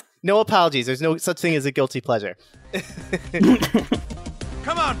apologize. No apologies. There's no such thing as a guilty pleasure.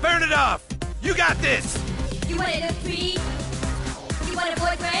 Come on, burn it off. You got this. You want it a free? You want a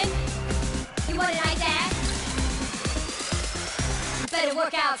boyfriend? You want a nice ass? You better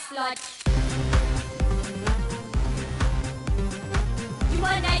work out, slut. You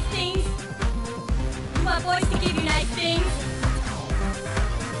want nice things? You want boys to give you nice things?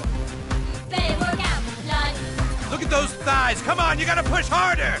 Better work out, slut. Look at those thighs. Come on, you gotta push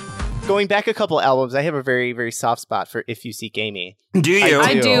harder. Going back a couple albums, I have a very, very soft spot for If You Seek Amy. Do you?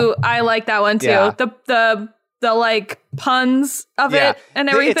 I do. I like that one too. Yeah. The like puns of it and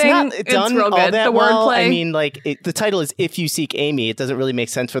everything. It's not done real all good. that The well. wordplay. I mean, like the title is "If You Seek Amy." It doesn't really make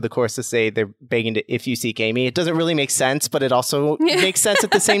sense for the chorus to say they're begging to "If you seek Amy." It doesn't really make sense, but it also makes sense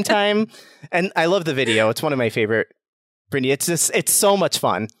at the same time. And I love the video. It's one of my favorite. Britney, it's so much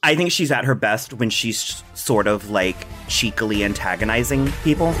fun. I think she's at her best when she's sort of like cheekily antagonizing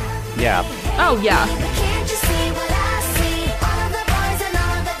people. Yeah. Oh yeah. Can't you see what I see? All of the boys and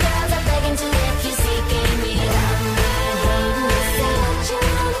all of the girls are begging to if you seek Amy.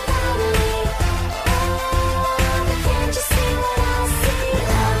 Can't you see what I see?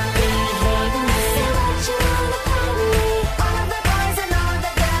 All of the boys and all of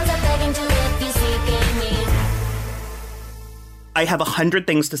the girls are begging to if you seek Amy. I have 100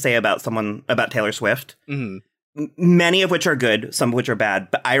 things to say about Taylor Swift. Mm-hmm. Many of which are good, some of which are bad.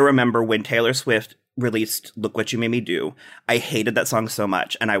 But I remember when Taylor Swift released Look What You Made Me Do, I hated that song so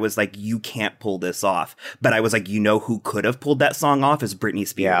much. And I was like, you can't pull this off. But I was like, you know who could have pulled that song off is Britney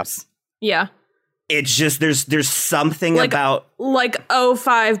Spears. Yeah. It's just, there's something Like, about... Like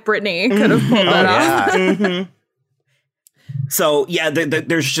 05 Britney could have pulled that off. Mm-hmm. So yeah,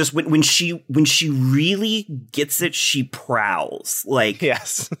 there's just when she really gets it, she prowls. Like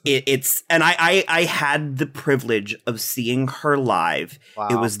Yes. it's and I had the privilege of seeing her live. Wow.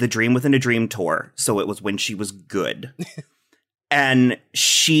 It was the Dream Within a Dream tour, so it was when she was good. And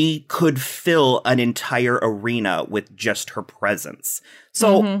she could fill an entire arena with just her presence.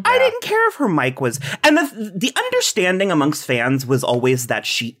 So I didn't care if her mic was, and the understanding amongst fans was always that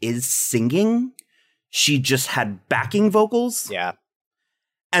she is singing. She just had backing vocals. Yeah.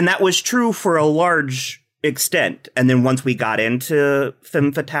 And that was true for a large extent. And then once we got into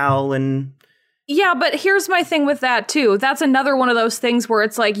Femme Fatale and... Yeah, but here's my thing with that, too. That's another one of those things where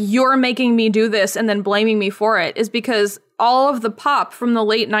it's like, you're making me do this and then blaming me for it, is because all of the pop from the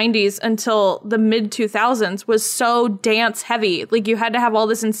late 90s until the mid 2000s was so dance heavy. Like, you had to have all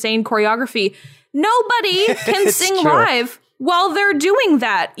this insane choreography. Nobody can sing true. live while they're doing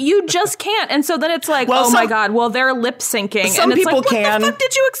that. You just can't. And so then it's like, Well, my some- God, well, they're lip syncing. Some And it's people like, what can. the fuck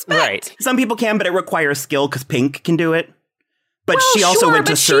did you expect? Right. Some people can, but it requires skill because Pink can do it. But Well, she also sure, went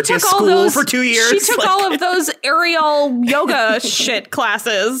to but she took circus all school those- for 2 years. She took Like- all of those aerial yoga shit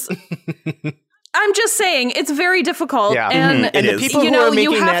classes. I'm just saying, it's very difficult. Yeah. And, It And the is. people you who know, are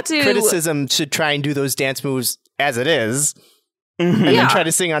making you have that to, criticism should try and do those dance moves as it is, and then try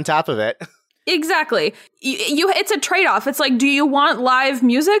to sing on top of it. Exactly. It's a trade-off. It's like, do you want live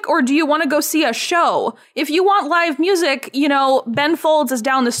music or do you want to go see a show? If you want live music, you know, Ben Folds is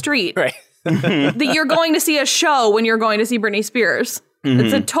down the street. Right. That you're going to see a show when you're going to see Britney Spears.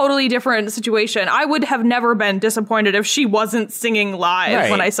 It's a totally different situation. I would have never been disappointed if she wasn't singing live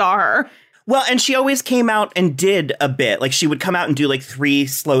Right. when I saw her. Well, and she always came out and did a bit. Like, she would come out and do like 3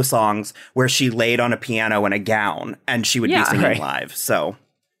 slow songs where she laid on a piano in a gown and she would be singing Right. live. So...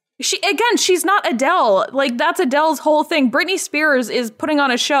 She's not Adele. Like, that's Adele's whole thing. Britney Spears is putting on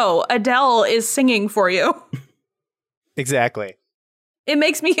a show. Adele is singing for you. Exactly. It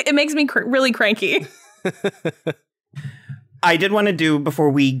makes me really cranky. I did want to do, before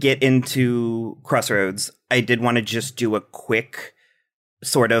we get into Crossroads, I did want to just do a quick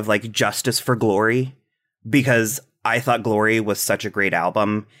sort of like justice for Glory, because I thought Glory was such a great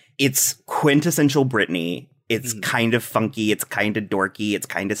album. It's quintessential Britney. It's kind of funky. It's kind of dorky. It's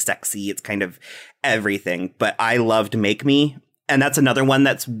kind of sexy. It's kind of everything. But I loved Make Me. And that's another one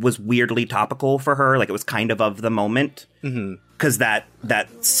that was weirdly topical for her. Like, it was kind of the moment. Because that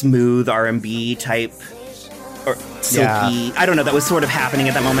smooth R&B type or silky, I don't know, that was sort of happening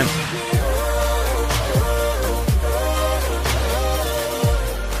at that moment.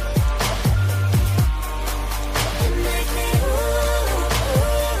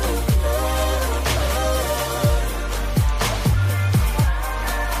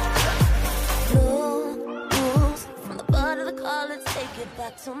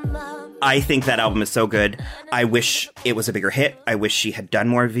 I think that album is so good. I wish it was a bigger hit. I wish she had done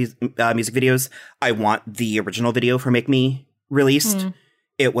more music videos. I want the original video for Make Me released.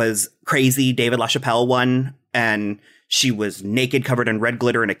 It was crazy. David LaChapelle one, and she was naked, covered in red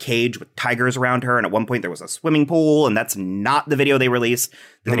glitter in a cage with tigers around her. And at one point there was a swimming pool, and that's not the video they released.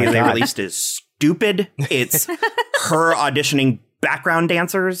 The video they released is stupid. It's her auditioning background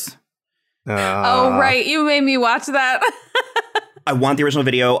dancers. Oh, right. You made me watch that. I want the original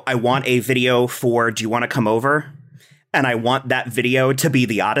video. I want a video for Do You Want to Come Over? And I want that video to be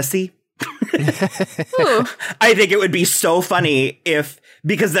the Odyssey. I think it would be so funny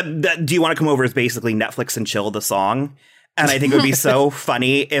because that Do You Want to Come Over is basically Netflix and Chill, the song. And I think it would be so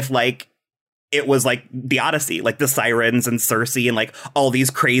funny if like it was like the Odyssey, like the sirens and Circe and like all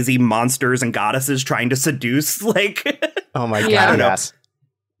these crazy monsters and goddesses trying to seduce like. Oh my God. Yeah. I don't know. Yes.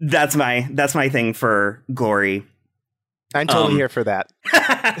 That's my thing for Glory. I'm totally here for that.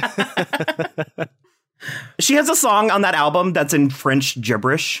 She has a song on that album that's in French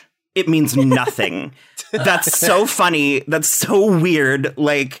gibberish. It means nothing. That's so funny. That's so weird.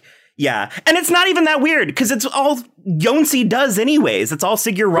 Like, yeah. And it's not even that weird because it's all Yonsei does anyways. It's all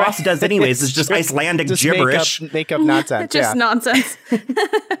Sigur Rós does anyways. It's just Icelandic gibberish. Make up nonsense. Just nonsense.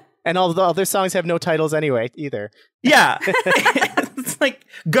 And all the other songs have no titles anyway, either. Yeah. It's like,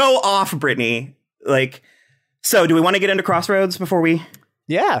 go off, Britney. Like, so do we want to get into Crossroads before we?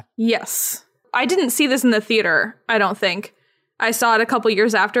 Yeah. Yes. I didn't see this in the theater, I don't think. I saw it a couple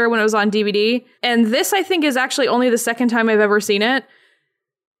years after when it was on DVD. And this, I think, is actually only the second time I've ever seen it.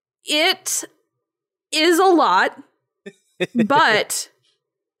 It is a lot, but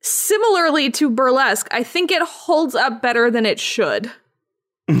similarly to Burlesque, I think it holds up better than it should.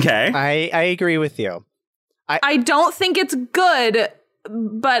 Okay. I agree with you. I don't think it's good,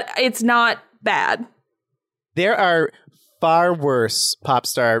 but it's not bad. There are far worse pop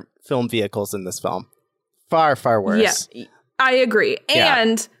star film vehicles in this film. Far, far worse. Yeah, I agree. Yeah.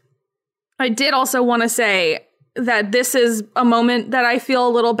 And I did also want to say that this is a moment that I feel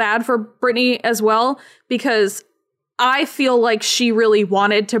a little bad for Britney as well, because I feel like she really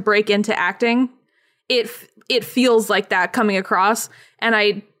wanted to break into acting. It feels like that coming across. And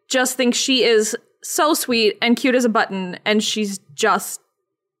I just think she is so sweet and cute as a button. And she's just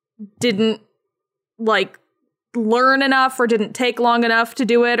didn't like learn enough or didn't take long enough to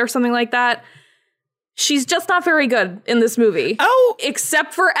do it or something like that. She's just not very good in this movie. Oh,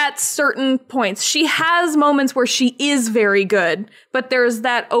 except for at certain points. She has moments where she is very good, but there's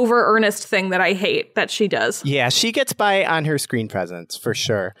that over earnest thing that I hate that she does. Yeah, she gets by on her screen presence for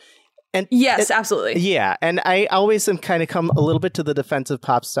sure. And yes, absolutely. Yeah, and I always am kind of come a little bit to the defense of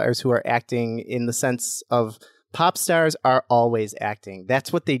pop stars who are acting in the sense of pop stars are always acting.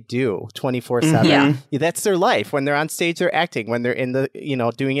 That's what they do 24/7. Yeah. That's their life. When they're on stage, they're acting. When they're in the,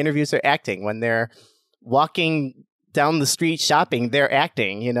 doing interviews, they're acting. When they're walking down the street shopping, they're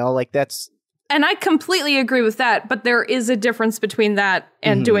acting, like that's. And I completely agree with that. But there is a difference between that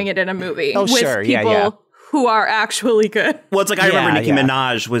and doing it in a movie with sure. people who are actually good. Well, it's like I remember Nicki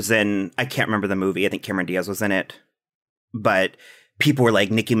Minaj was in, I can't remember the movie. I think Cameron Diaz was in it. But people were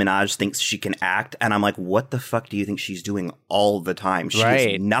like, Nicki Minaj thinks she can act. And I'm like, what the fuck do you think she's doing all the time?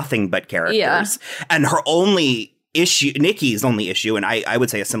 She's nothing but characters. Yeah. And her only issue, Nicki's only issue, and I would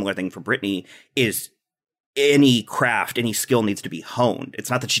say a similar thing for Britney, is any craft, any skill needs to be honed. It's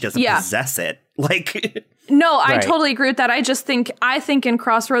not that she doesn't possess it. Like, no, I totally agree with that. I think in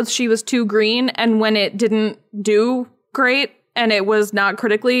Crossroads, she was too green. And when it didn't do great and it was not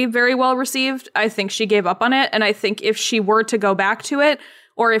critically very well received, I think she gave up on it. And I think if she were to go back to it,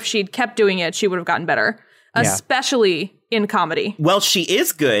 or if she'd kept doing it, she would have gotten better, especially in comedy. Well, she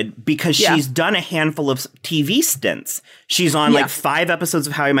is good because she's done a handful of TV stints. She's on like 5 episodes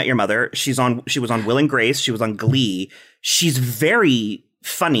of How I Met Your Mother. She was on Will and Grace. She was on Glee. She's very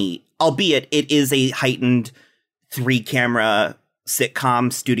funny, albeit it is a heightened 3-camera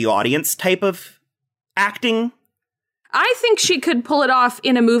sitcom studio audience type of acting. I think she could pull it off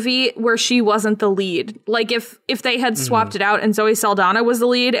in a movie where she wasn't the lead. Like if they had swapped it out and Zoe Saldana was the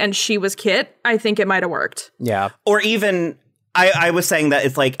lead and she was Kit, I think it might have worked. Yeah. Or even I was saying that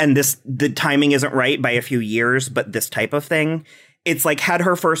it's like, and the timing isn't right by a few years, but this type of thing, it's like had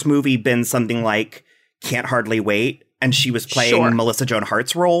her first movie been something like Can't Hardly Wait and she was playing Melissa Joan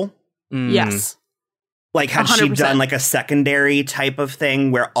Hart's role. Yes. Like had 100%. she done like a secondary type of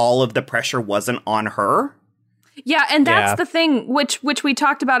thing where all of the pressure wasn't on her? Yeah, and that's the thing, which we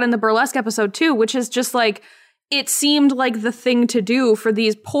talked about in the burlesque episode too, which is just like, it seemed like the thing to do for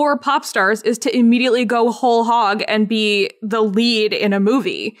these poor pop stars is to immediately go whole hog and be the lead in a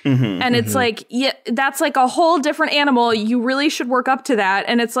movie. And it's like, yeah, that's like a whole different animal. You really should work up to that.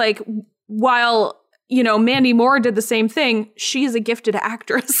 And it's like, while, you know, Mandy Moore did the same thing, she's a gifted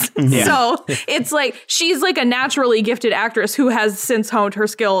actress. So it's like, she's like a naturally gifted actress who has since honed her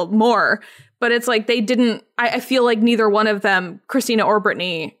skill more. But it's like they didn't, I feel like neither one of them, Christina or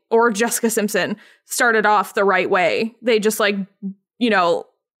Britney or Jessica Simpson, started off the right way. They just like, you know,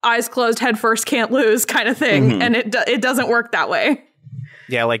 eyes closed, head first, can't lose kind of thing. And it doesn't work that way.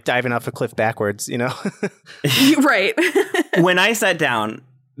 Yeah, like diving off a cliff backwards, you know? Right. When I sat down,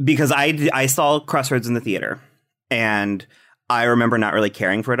 because I saw Crossroads in the theater, and I remember not really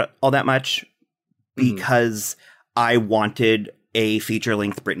caring for it all that much because I wanted a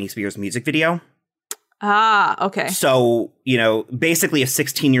feature-length Britney Spears music video. Ah, okay. So, you know, basically if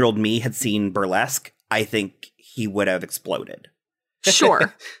 16-year-old me had seen Burlesque, I think he would have exploded.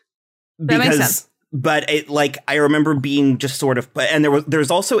 Sure. That makes sense. But it, like, I remember being just sort of, and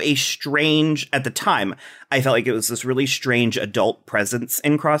there's also a strange, at the time, I felt like it was this really strange adult presence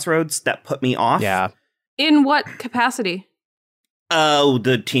in Crossroads that put me off. Yeah. In what capacity? Oh,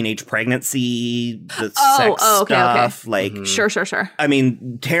 the teenage pregnancy, the sex stuff. Like, Sure. I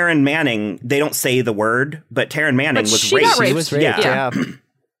mean, Taryn Manning, they don't say the word, but Taryn Manning was she raped. got raped. She was raped, yeah.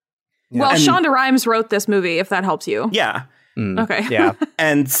 Well, And- Shonda Rhimes wrote this movie, if that helps you. Yeah. Okay. Yeah.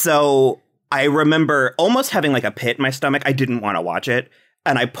 And so I remember almost having like a pit in my stomach. I didn't want to watch it.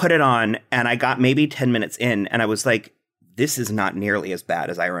 And I put it on and I got maybe 10 minutes in and I was like, this is not nearly as bad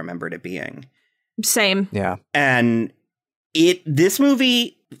as I remembered it being. Same. Yeah. And this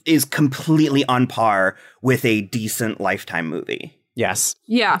movie is completely on par with a decent Lifetime movie. Yes.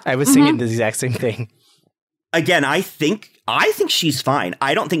 Yeah. I was thinking the exact same thing. Again, I think she's fine.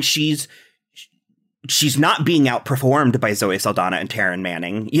 I don't think she's not being outperformed by Zoe Saldana and Taryn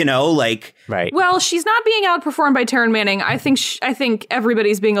Manning, you know, like. Right. Well, she's not being outperformed by Taryn Manning. I think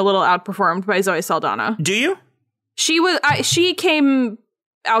everybody's being a little outperformed by Zoe Saldana. Do you? She came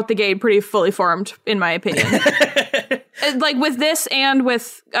out the gate pretty fully formed, in my opinion. Like with this and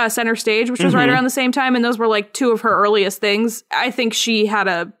with Center Stage, which was right around the same time, and those were like two of her earliest things. I think she had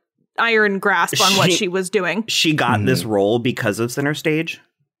a iron grasp on what she was doing. She got this role because of Center Stage.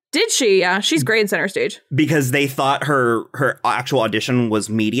 Did she? Yeah, she's great in Center Stage. Because they thought her actual audition was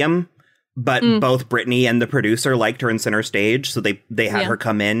medium, but both Britney and the producer liked her in Center Stage, so they had her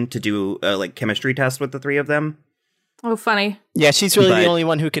come in to do a like chemistry test with the three of them. Oh, funny. Yeah, she's really the only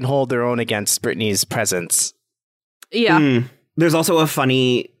one who can hold their own against Britney's presence. Yeah. There's also a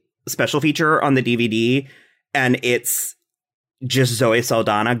funny special feature on the DVD, and it's just Zoe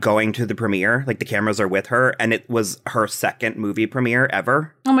Saldana going to the premiere. Like, the cameras are with her, and it was her second movie premiere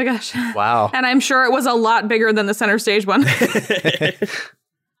ever. Oh my gosh. Wow. And I'm sure it was a lot bigger than the Center Stage one. So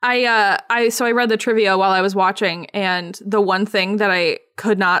I read the trivia while I was watching, and the one thing that I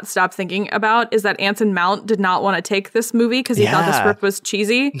could not stop thinking about is that Anson Mount did not want to take this movie because he thought the script was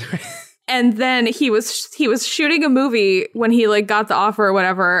cheesy. And then he was shooting a movie when he like got the offer or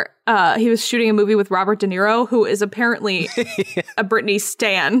whatever. He was shooting a movie with Robert De Niro, who is apparently a Britney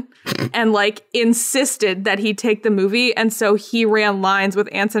stan, and like insisted that he take the movie. And so he ran lines with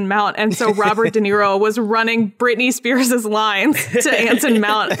Anson Mount. And so Robert De Niro was running Britney Spears' lines to Anson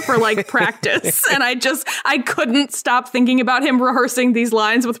Mount for like practice. And I couldn't stop thinking about him rehearsing these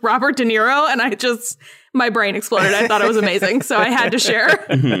lines with Robert De Niro. And my brain exploded. I thought it was amazing. So I had to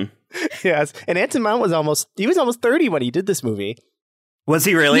share. Yes. And Anson Mount was almost 30 when he did this movie. Was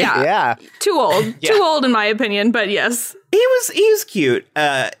he really? Yeah. Yeah. Too old. Yeah. Too old in my opinion, but yes. He was cute.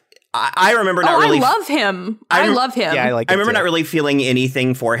 I remember not really. I love him. I love him. Yeah, I remember not really feeling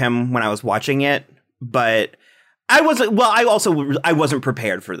anything for him when I was watching it, but I wasn't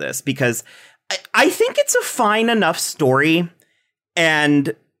prepared for this because I think it's a fine enough story,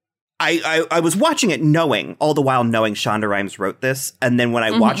 and I was watching it all the while knowing Shonda Rhimes wrote this. And then when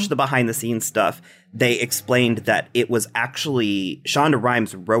I watched the behind the scenes stuff, they explained that it was actually Shonda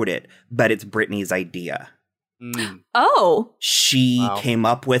Rhimes wrote it, but it's Britney's idea. Oh. She came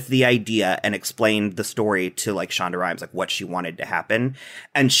up with the idea and explained the story to like Shonda Rhimes, like what she wanted to happen.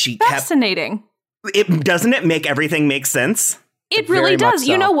 And she Fascinating. Doesn't it make everything make sense? It really does.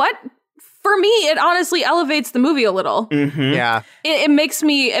 So. You know what? For me, it honestly elevates the movie a little. Mm-hmm. Yeah. It makes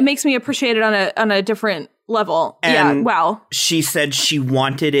me appreciate it on a different level. And yeah, wow. She said she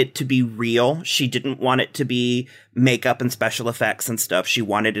wanted it to be real. She didn't want it to be makeup and special effects and stuff. She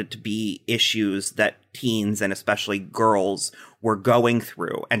wanted it to be issues that teens and especially girls were going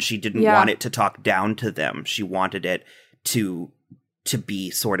through. And she didn't want it to talk down to them. She wanted it to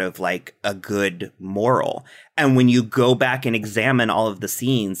be sort of like a good moral. And when you go back and examine all of the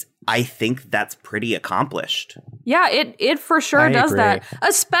scenes, I think that's pretty accomplished. Yeah, it for sure does that.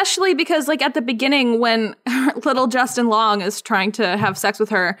 Especially because like at the beginning when little Justin Long is trying to have sex with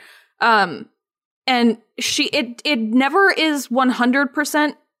her, and it never is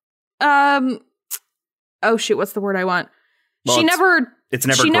 100%. Oh shoot, what's the word I want? Well, it's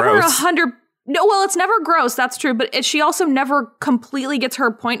never gross. Never 100. No, well, it's never gross. That's true, but she also never completely gets her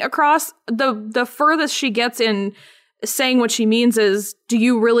point across. The furthest she gets in saying what she means is, do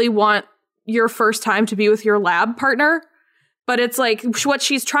you really want your first time to be with your lab partner? But it's like what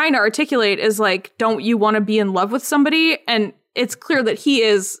she's trying to articulate is like, don't you want to be in love with somebody? And it's clear that he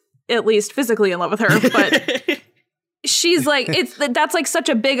is at least physically in love with her, but she's like, that's like such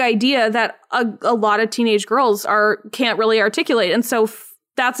a big idea that a lot of teenage girls can't really articulate. And so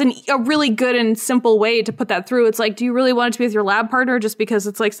that's a really good and simple way to put that through. It's like, do you really want it to be with your lab partner just because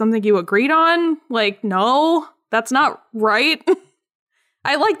it's like something you agreed on? Like, no, that's not right.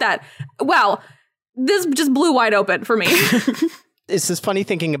 I like that. Wow. This just blew wide open for me. It's just funny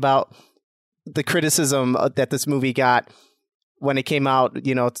thinking about the criticism that this movie got when it came out.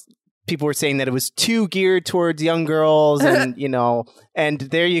 You know, people were saying that it was too geared towards young girls, and you know, and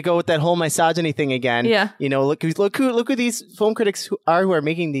there you go with that whole misogyny thing again. Yeah, you know, look who these film critics who are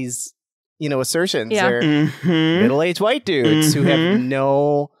making these, you know, assertions. Yeah. They're middle-aged white dudes who have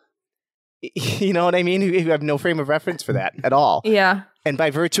no, you know what I mean, who have no frame of reference for that at all. Yeah. And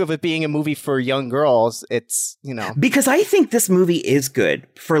by virtue of it being a movie for young girls, it's, you know. Because I think this movie is good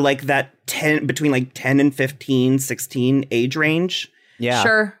for like that between like 10 and 15, 16 age range. Yeah.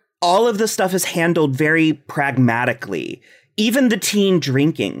 Sure. All of the stuff is handled very pragmatically. Even the teen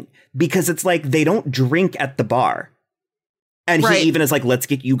drinking, because it's like they don't drink at the bar. And he even is like, let's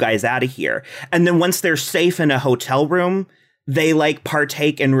get you guys out of here. And then once they're safe in a hotel room, they like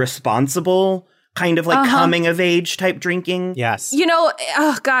partake in responsible kind of like coming of age type drinking. Yes. You know,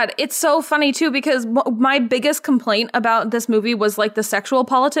 oh God, it's so funny too, because my biggest complaint about this movie was like the sexual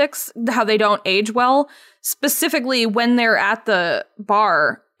politics, how they don't age well, specifically when they're at the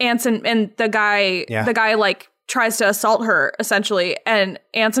bar. Anson and the guy like tries to assault her essentially. And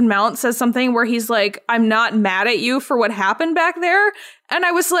Anson Mount says something where he's like, I'm not mad at you for what happened back there. And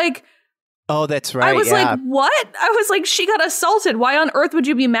I was like, oh, that's right. I was like, what? I was like, she got assaulted. Why on earth would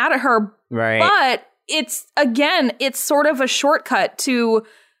you be mad at her? Right. But it's sort of a shortcut to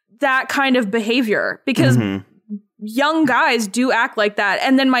that kind of behavior because young guys do act like that.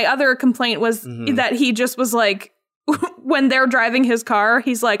 And then my other complaint was that he just was like, when they're driving his car,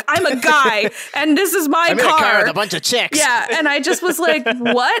 he's like, I'm a guy and this is my I'm car. in a car with a bunch of chicks. Yeah. And I just was like,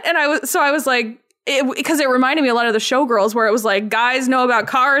 what? And I was like, because it reminded me a lot of the Showgirls where it was like guys know about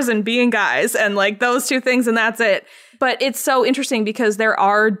cars and being guys and like those two things and that's it. But it's so interesting because there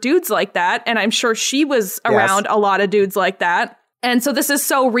are dudes like that. And I'm sure she was around a lot of dudes like that. And so this is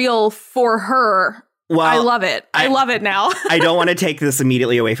so real for her. Well, I love it. I love it now. I don't want to take this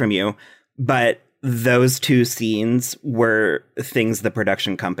immediately away from you, but those two scenes were things the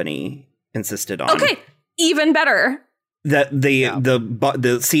production company insisted on. Okay, even better.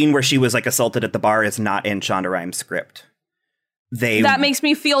 The scene where she was like assaulted at the bar is not in Shonda Rhimes' script. That makes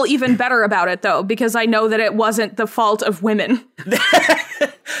me feel even better about it though, because I know that it wasn't the fault of women.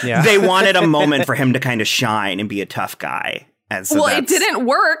 They wanted a moment for him to kind of shine and be a tough guy. And so it didn't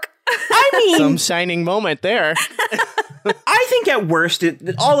work. I mean, some shining moment there. I think at worst,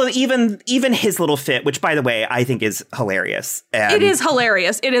 even his little fit, which by the way, I think is hilarious. It is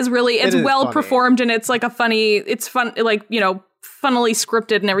hilarious. It is really, it's well funny. Performed and it's like it's fun, like, you know, funnily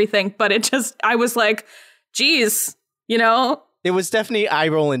scripted and everything. But I was like, geez, you know. It was definitely eye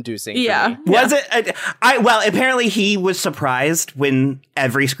roll inducing. Yeah. Was it? Well, apparently he was surprised when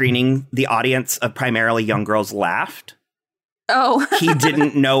every screening, the audience of primarily young girls laughed. Oh. He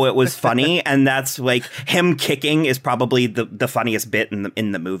didn't know it was funny, and that's like him kicking is probably the funniest bit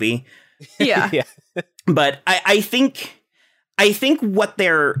in the movie. Yeah. Yeah. But I think what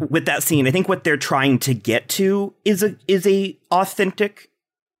they're with that scene, I think what they're trying to get to is a authentic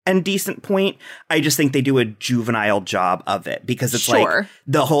and decent point. I just think they do a juvenile job of it because it's Sure. like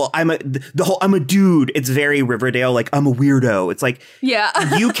the whole I'm a dude. It's very Riverdale. Like, I'm a weirdo. It's like,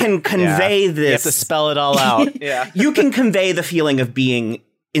 Yeah. you can convey You have to this. spell it all out. Yeah. You can convey the feeling of being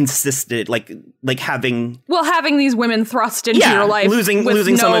insisted, like having Well, having these women thrust into your life, losing with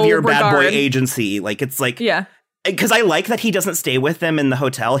some no of your bad boy regard. agency. Like, it's like, Yeah. because I like that he doesn't stay with them in the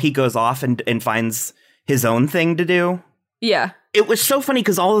hotel. He goes off and finds his own thing to do. Yeah. It was so funny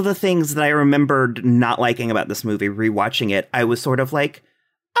because all of the things that I remembered not liking about this movie, rewatching it, I was sort of like,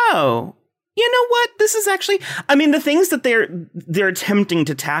 oh, you know what? This is actually, I mean, the things that they're attempting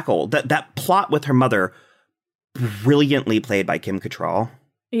to tackle, that plot with her mother, brilliantly played by Kim Cattrall.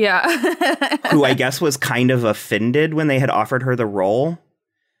 Yeah. Who I guess was kind of offended when they had offered her the role.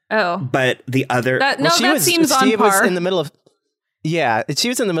 Oh. But the other... seems on she par. was in the middle of... Yeah, she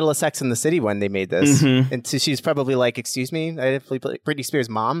was in the middle of Sex in the City when they made this. Mhm. And so she's probably like, excuse me, I play Britney Spears'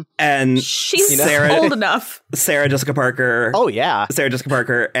 mom? And She's Sarah, old enough. Sarah Jessica Parker. Oh, yeah. Sarah Jessica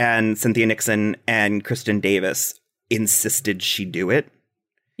Parker and Cynthia Nixon and Kristen Davis insisted she do it.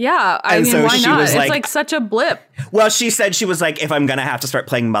 Yeah, I And mean, so why she not? was It's like- like such a blip. Well, she said she was like, if I'm going to have to start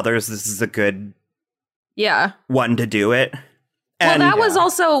playing mothers, this is a good Yeah. one to do it. Well, And that was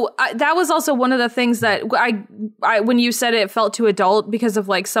also one of the things that I when you said it felt too adult because of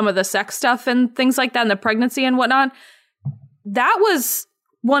like some of the sex stuff and things like that and the pregnancy and whatnot. That was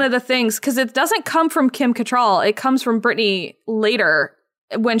one of the things because it doesn't come from Kim Cattrall. It comes from Britney later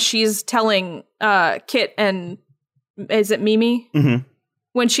when she's telling Kit and is it Mimi? Mhm.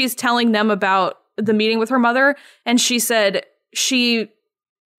 When she's telling them about the meeting with her mother, and she said she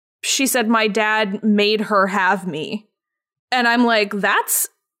said my dad made her have me. And I'm like, that's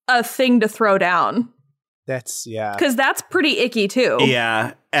a thing to throw down. That's, yeah. Because that's pretty icky, too.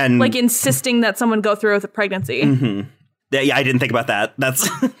 Yeah. And Like insisting that someone go through with a pregnancy. Mhm. Yeah, I didn't think about that. That's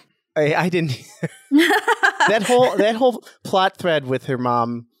I didn't either. that whole plot thread with her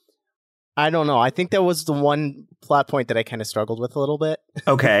mom, I don't know. I think that was the one plot point that I kind of struggled with a little bit.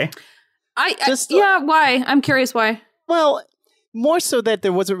 okay. Why? I'm curious why. Well, more so that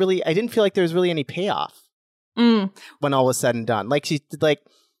there wasn't really, I didn't feel like there was really any payoff when all was said and done. Like, she did, like,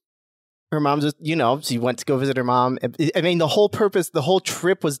 her mom just, she went to go visit her mom. I mean, the whole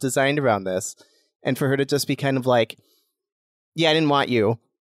trip was designed around this. And for her to just be kind of like, yeah, I didn't want you.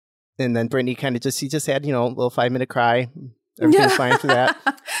 And then Brittany kind of she just had, a little 5-minute cry. Everything's fine for that.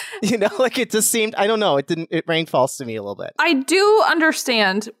 Like it just seemed, I don't know, it rang false to me a little bit. I do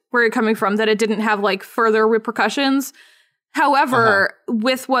understand where you're coming from, that it didn't have like further repercussions. However,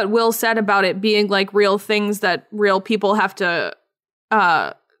 with what Will said about it being like real things that real people have to,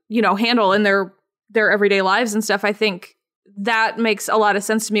 handle in their everyday lives and stuff, I think that makes a lot of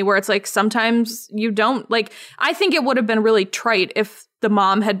sense to me, where it's like sometimes you don't like, I think it would have been really trite if the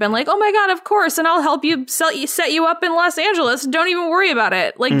mom had been like, oh my God, of course, and I'll help you set you up in Los Angeles. Don't even worry about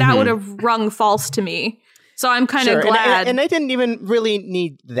it. Like that would have rung false to me. So I'm kind of glad. And I didn't even really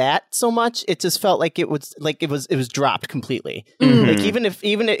need that so much. It just felt like it was dropped completely. Like even if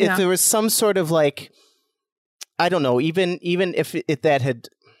there was some sort of like, I don't know, even if that had,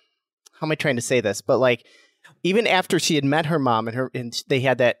 how am I trying to say this? But like, even after she had met her mom and they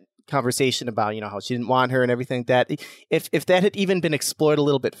had that conversation about, how she didn't want her and everything, that if that had even been explored a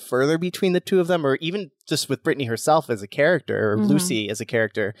little bit further between the two of them, or even just with Brittany herself as a character or Lucy as a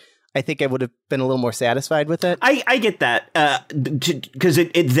character, I think I would have been a little more satisfied with it. I get that because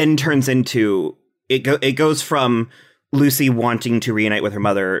it then turns into it goes from Lucy wanting to reunite with her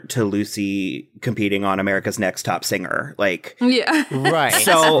mother to Lucy competing on America's Next Top Singer. Like, Yeah. Right.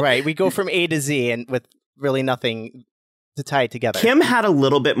 So- right. We go from A to Z and with really nothing to tie it together. Kim had a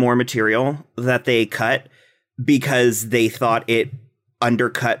little bit more material that they cut because they thought it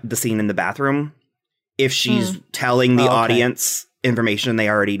undercut the scene in the bathroom. If she's telling the audience information they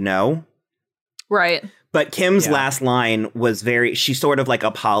already know. Right. But Kim's last line was she sort of like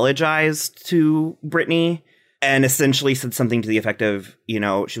apologized to Britney and essentially said something to the effect of, she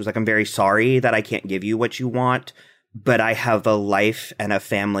was like, I'm very sorry that I can't give you what you want, but I have a life and a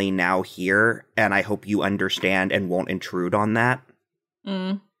family now here, and I hope you understand and won't intrude on that.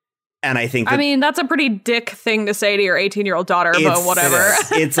 And I think that's a pretty dick thing to say to your 18-year-old daughter, but whatever.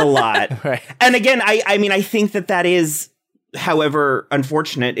 It's a lot. Right. And again, I think that is, however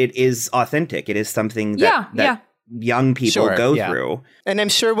unfortunate, it is authentic. It is something that young people go through. And I'm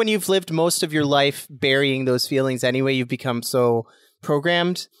sure when you've lived most of your life burying those feelings anyway, you've become so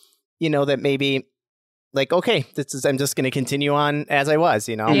programmed, that maybe like, okay, I'm just going to continue on as I was,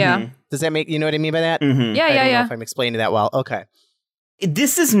 Yeah. Does that make, you know what I mean by that? Mm-hmm. Yeah, I don't know yeah. if I'm explaining that well. Okay.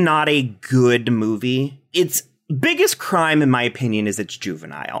 This is not a good movie. It's biggest crime, in my opinion, is it's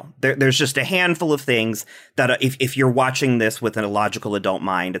juvenile. There's just a handful of things that if you're watching this with a logical adult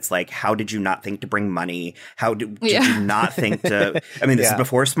mind, it's like, how did you not think to bring money? Did you not think to? I mean, this is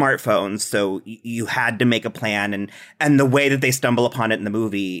before smartphones, so you had to make a plan. And the way that they stumble upon it in the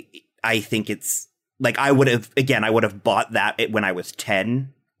movie, I think it's like I would have bought that when I was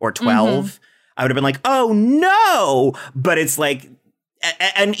 10 or 12. Mm-hmm. I would have been like, oh, no. But it's like.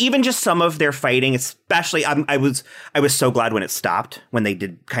 And even just some of their fighting, especially, I was so glad when it stopped, when they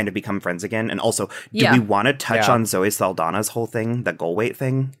did kind of become friends again. And also, do we want to touch on Zoe Saldana's whole thing, the goal weight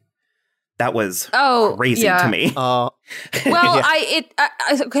thing? That was crazy to me. Well,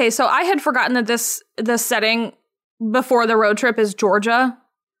 okay, so I had forgotten that this setting before the road trip is Georgia.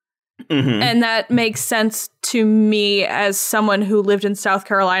 Mm-hmm. And that makes sense to me as someone who lived in South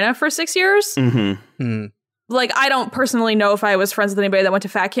Carolina for 6 years. Mm-hmm. Mm. Like, I don't personally know if I was friends with anybody that went to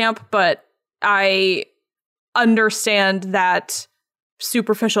fat camp, but I understand that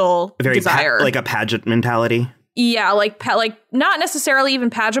superficial desire. Like a pageant mentality. Yeah, like not necessarily even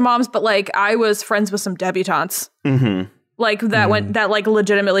pageant moms, but like I was friends with some debutantes. Mm-hmm. Like that like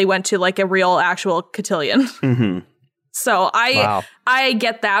legitimately went to like a real actual cotillion. Mm-hmm. So I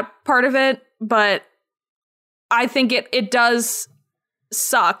get that part of it, but I think it does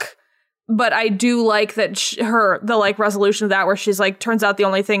suck. But I do like that the like resolution of that, where she's like, turns out the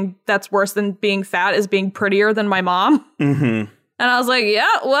only thing that's worse than being fat is being prettier than my mom. Mm-hmm. And I was like,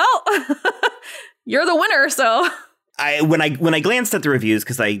 yeah, well, you're the winner. So when I glanced at the reviews,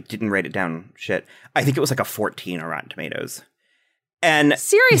 because I didn't write it down, I think it was like a 14 on Rotten Tomatoes. And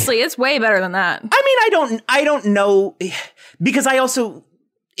seriously, it's way better than that. I mean, I don't know, because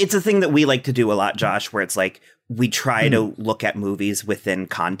it's a thing that we like to do a lot, Josh, where it's like we try to look at movies within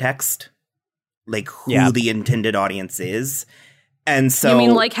context. Like who the intended audience is. And so... You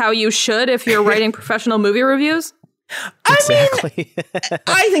mean like how you should if you're writing professional movie reviews? Exactly.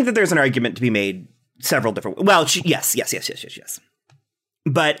 I think that there's an argument to be made several different... Well, yes.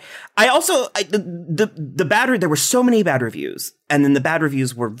 But I also... there were so many bad reviews. And then the bad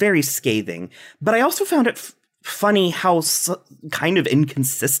reviews were very scathing. But I also found it funny how kind of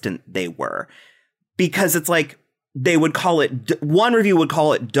inconsistent they were. Because it's like... They would call it, one review would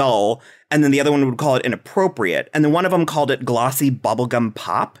call it dull, and then the other one would call it inappropriate, and then one of them called it glossy bubblegum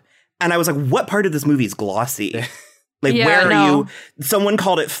pop, and I was like, what part of this movie is glossy? Like, where are you? Someone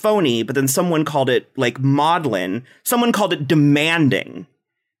called it phony, but then someone called it, like, maudlin, someone called it demanding,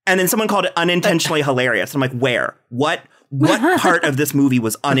 and then someone called it unintentionally hilarious. I'm like, where? What part of this movie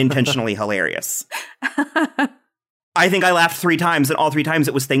was unintentionally hilarious? I think I laughed 3 times, and all 3 times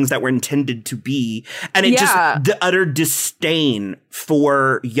it was things that were intended to be. And it just, the utter disdain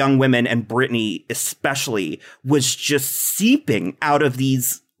for young women, and Britney especially, was just seeping out of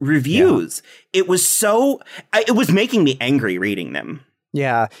these reviews. Yeah. It was making me angry reading them.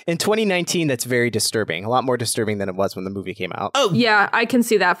 Yeah. In 2019, that's very disturbing. A lot more disturbing than it was when the movie came out. Oh, yeah, I can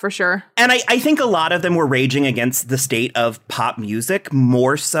see that for sure. And I think a lot of them were raging against the state of pop music,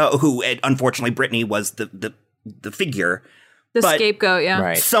 more so, unfortunately, Britney was the figure. The scapegoat, yeah.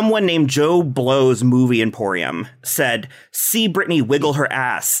 Right. Someone named Joe Blow's Movie Emporium said, see Britney wiggle her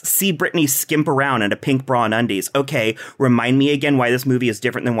ass. See Britney skimp around in a pink bra and undies. Okay, remind me again why this movie is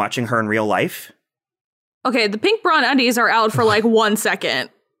different than watching her in real life. Okay, the pink bra and undies are out for like 1 second.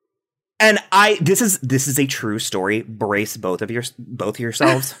 And this is a true story. Brace both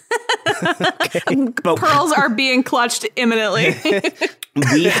yourselves. Pearls are being clutched imminently.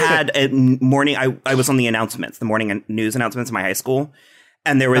 We had a morning, I was on the morning news announcements in my high school,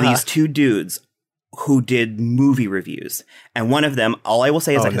 and there were these 2 dudes who did movie reviews. And one of them, all I will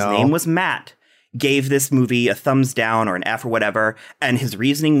say is his name was Matt, gave this movie a thumbs down or an F or whatever. And his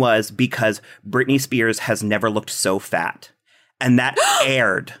reasoning was because Britney Spears has never looked so fat. And that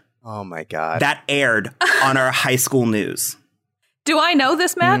aired. Oh, my God. That aired on our high school news. Do I know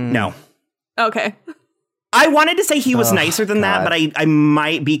this, Matt? No. Okay. I wanted to say he was nicer than that, but I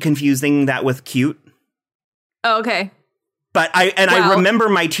might be confusing that with cute. Oh, okay. But I remember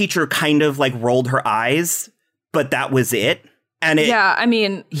my teacher kind of like rolled her eyes, but that was it. And I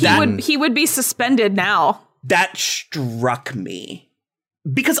mean, he would be suspended now. That struck me.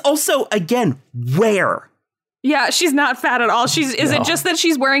 Because also, again, where? Yeah, she's not fat at all. Is it just that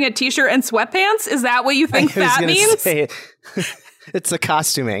she's wearing a t-shirt and sweatpants? Is that what you think fat means? It's the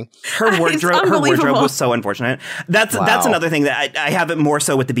costuming. Her wardrobe was so unfortunate. That's another thing that I have it more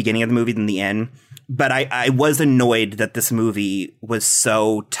so with the beginning of the movie than the end. But I was annoyed that this movie was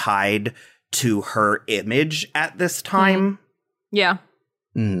so tied to her image at this time. Yeah.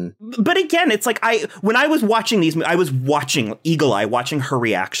 Mm-hmm. But again, it's like when I was watching these, I was watching eagle eye, watching her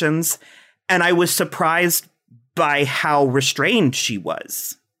reactions, and I was surprised by how restrained she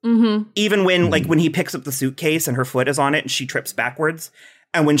was. Even when he picks up the suitcase and her foot is on it and she trips backwards.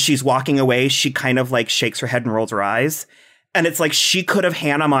 And when she's walking away, she kind of like shakes her head and rolls her eyes. And it's like she could have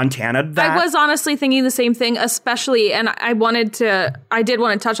Hannah Montana'd that. I was honestly thinking the same thing, especially, and I did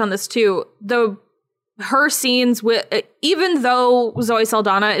want to touch on this too. Her scenes with, even though Zoe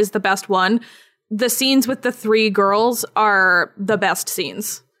Saldana is the best one, the scenes with the three girls are the best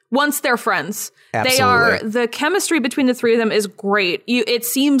scenes. Once they're friends. Absolutely. The chemistry between the three of them is great. It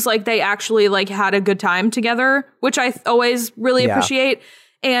seems like they actually like had a good time together, which I always really appreciate.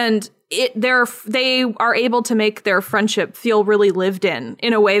 And they are able to make their friendship feel really lived in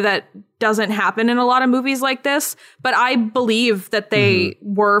a way that doesn't happen in a lot of movies like this. But I believe that they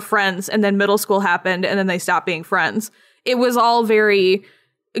were friends and then middle school happened and then they stopped being friends. It was all very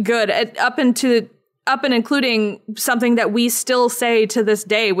good up and including something that we still say to this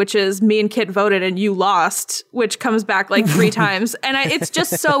day, which is me and Kit voted and you lost, which comes back like 3 times. And it's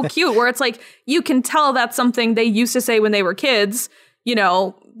just so cute where it's like, you can tell that's something they used to say when they were kids, you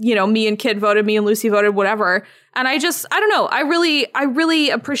know, me and Kit voted, me and Lucy voted, whatever. And I don't know. I really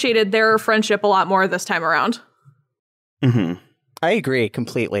appreciated their friendship a lot more this time around. I agree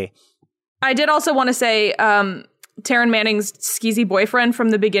completely. I did also want to say, Taryn Manning's skeezy boyfriend from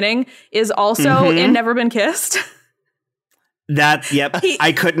the beginning is also in Never Been Kissed.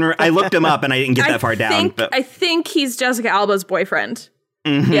 I looked him up and I didn't get that far down. But I think he's Jessica Alba's boyfriend.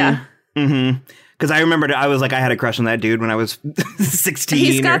 Yeah. Because I remembered, I was like, I had a crush on that dude when I was 16.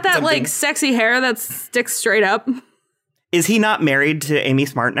 He's got that something. like sexy hair that sticks straight up. Is he not married to Amy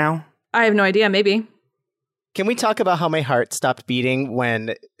Smart now? I have no idea. Maybe. Can we talk about how my heart stopped beating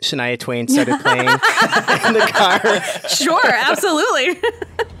when Shania Twain started playing in the car? Sure, absolutely.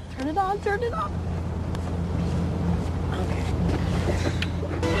 Turn it on, turn it on. Okay.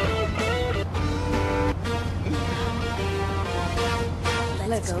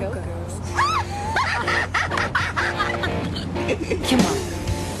 Let's go, girls. Come on.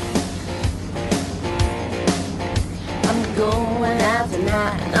 I'm going out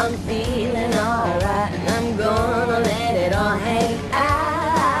tonight and I'm feeling alright and I'm gonna let it all hang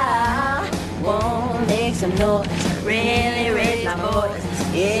out. Wanna make some noise, really raise my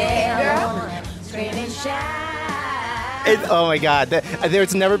voice. Yeah, I wanna scream and shout. Oh my God.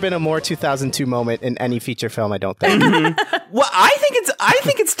 There's never been a more 2002 moment in any feature film, I don't think. Well, I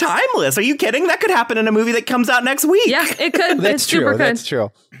think it's timeless. Are you kidding? That could happen in a movie that comes out next week. Yeah, it could. That's it's super true. good. That's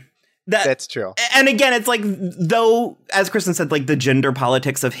true. That's true. And again, it's like, though, as Kristen said, like the gender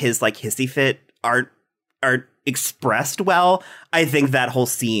politics of his like hissy fit aren't expressed well. I think that whole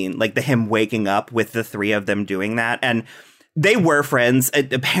scene, like him waking up with the three of them doing that, and they were friends.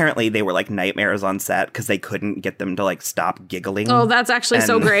 Apparently, they were like nightmares on set because they couldn't get them to like stop giggling. Oh, that's actually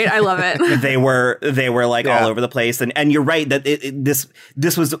so great. I love it. They were like all over the place, and you're right that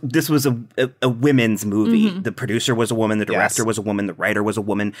this was a women's movie. The producer was a woman, the director was a woman, the writer was a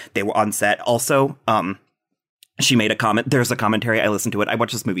woman. They were on set. Also, she made a comment. There's a commentary. I listened to it. I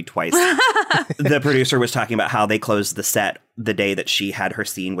watched this movie twice. The producer was talking about how they closed the set the day that she had her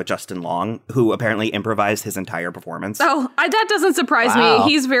scene with Justin Long, who apparently improvised his entire performance. Oh, that doesn't surprise me.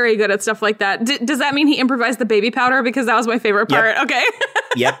 He's very good at stuff like that. Does that mean he improvised the baby powder? Because that was my favorite part. Yep. Okay.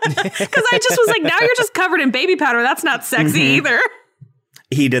 Yep. Because I just was like, now you're just covered in baby powder. That's not sexy either.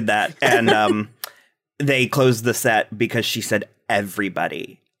 He did that. And they closed the set because she said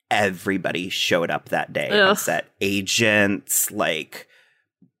everybody showed up that day on set. Agents, like,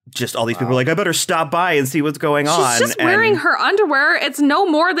 just all these people were like, I better stop by and see what's going on. She's just wearing her underwear. It's no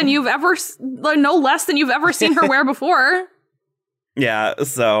less than you've ever seen her wear before. Yeah,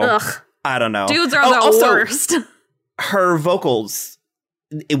 so I don't know. Dudes are the worst. Her vocals,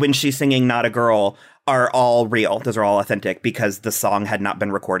 when she's singing Not a Girl, are all real. Those are all authentic because the song had not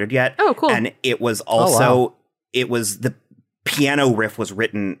been recorded yet. Oh, cool. And it was also, it was the piano riff was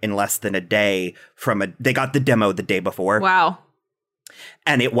written in less than a day they got the demo the day before. Wow.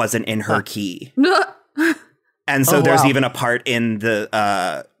 And it wasn't in her key. And so there's even a part in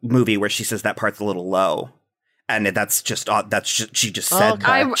the movie where she says that part's a little low. And she just said that.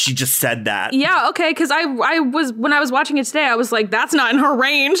 She just said that. Yeah, okay, because when I was watching it today, I was like, that's not in her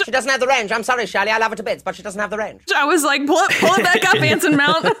range. She doesn't have the range. I'm sorry, Shirley. I love her to bits, but she doesn't have the range. I was like, pull it back up, Anson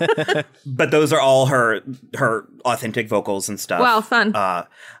Mount. But those are all her authentic vocals and stuff. Wow, fun.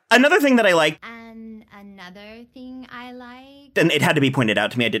 Another thing that I liked. And another thing I liked. And it had to be pointed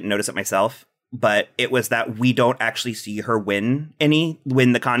out to me. I didn't notice it myself. But it was that we don't actually see her win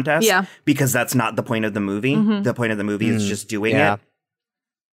the contest. Yeah. Because that's not the point of the movie. The point of the movie is just doing it.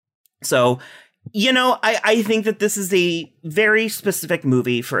 So You know, I think that this is a very specific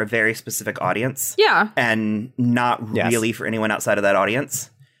movie for a very specific audience. Yeah. And not really for anyone outside of that audience.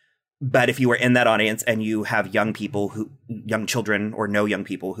 But if you were in that audience and you have young children or no young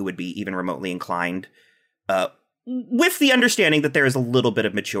people who would be even remotely inclined, with the understanding that there is a little bit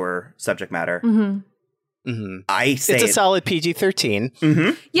of mature subject matter, I say it's a solid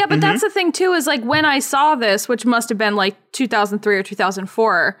PG-13. Yeah, but that's the thing too, is like when I saw this, which must have been like 2003 or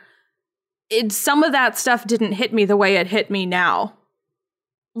 2004, some of that stuff didn't hit me the way it hit me now.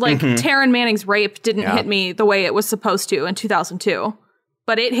 Like Taryn Manning's rape didn't hit me the way it was supposed to in 2002.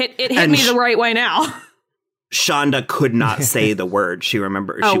 But it hit me the right way now. Shonda could not say the word. She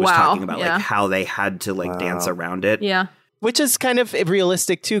remembered she was talking about like how they had to like dance around it. Yeah. Which is kind of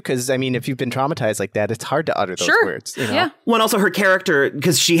realistic too, because I mean, if you've been traumatized like that, it's hard to utter those words. You know? Yeah. Well, and also her character,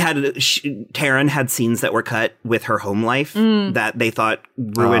 because Taryn had scenes that were cut with her home life that they thought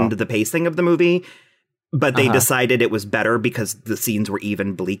ruined the pacing of the movie. But they decided it was better because the scenes were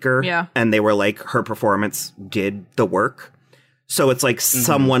even bleaker. Yeah. And they were like, her performance did the work. So it's like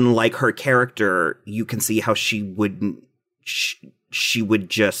someone like her character, you can see how she would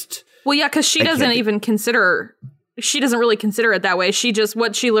just... Well, yeah, because she doesn't really consider it that way.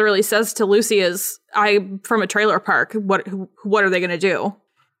 What she literally says to Lucy is, I'm from a trailer park. What are they going to do?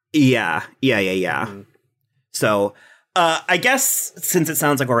 Yeah. So I guess since it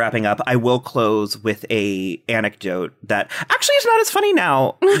sounds like we're wrapping up, I will close with a anecdote that actually is not as funny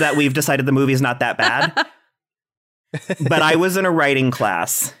now that we've decided the movie is not that bad. But I was in a writing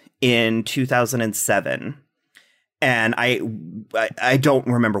class in 2007, and I don't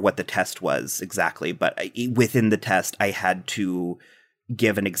remember what the test was exactly, but within the test, I had to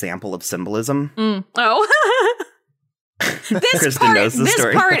give an example of symbolism. Oh. Kristen knows the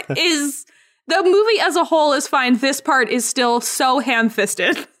story. This part is... The movie as a whole is fine. This part is still so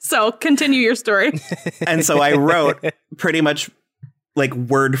ham-fisted. So continue your story. And so I wrote pretty much like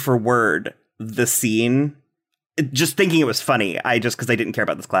word for word the scene, just thinking it was funny. Because I didn't care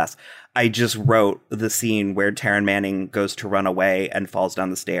about this class, I just wrote the scene where Taryn Manning goes to run away and falls down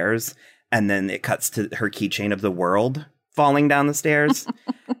the stairs. And then it cuts to her keychain of the world falling down the stairs.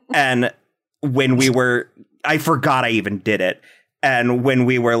 And when I forgot I even did it. And when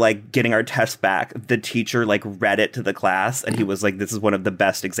we were like getting our test back, the teacher like read it to the class and he was like, this is one of the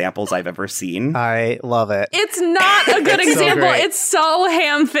best examples I've ever seen. I love it. It's not a good example. So it's so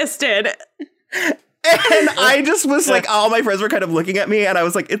ham-fisted. And I just was like, all my friends were kind of looking at me and I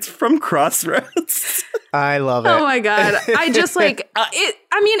was like, it's from Crossroads. I love it. Oh my God. I just like,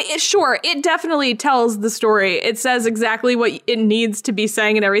 it definitely tells the story. It says exactly what it needs to be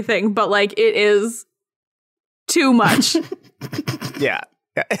saying and everything, but like it is too much. Yeah.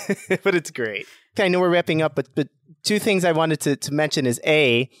 But it's great. I know we're wrapping up, but two things I wanted to mention is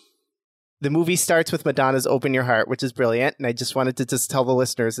A, the movie starts with Madonna's Open Your Heart, which is brilliant. And I just wanted to just tell the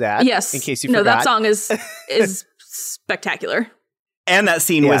listeners that. Yes. In case you forgot. No, that song is spectacular. And that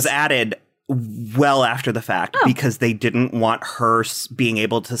scene was added well after the fact because they didn't want her being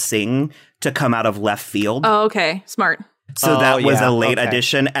able to sing to come out of left field. Oh, okay. Smart. So that was a late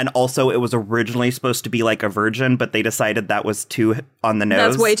addition. And also it was originally supposed to be like a virgin, but they decided that was too on the nose.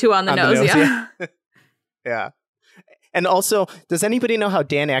 That's way too on the nose. Yeah. Yeah. And also, does anybody know how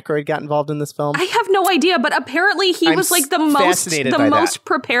Dan Aykroyd got involved in this film? I have no idea, but apparently he was like the most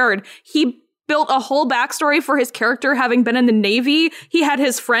prepared. He built a whole backstory for his character having been in the Navy. He had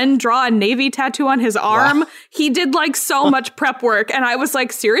his friend draw a Navy tattoo on his arm. Wow. He did like so much prep work. And I was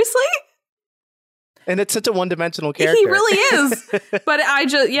like, seriously? And it's such a one-dimensional character. He really is. But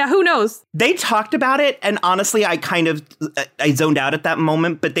who knows? They talked about it, and honestly, I zoned out at that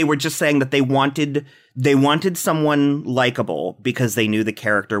moment, but they were just saying that they wanted someone likable because they knew the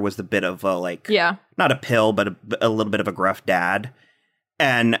character was a bit of a, not a pill, but a little bit of a gruff dad.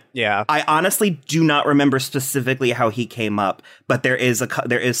 And I honestly do not remember specifically how he came up, but there is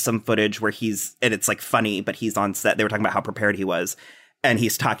some footage where and it's like funny, but he's on set. They were talking about how prepared he was. And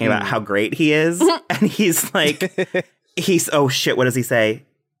he's talking about how great he is. And he's like, oh shit, what does he say?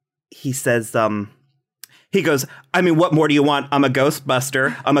 He says, he goes, I mean, what more do you want? I'm a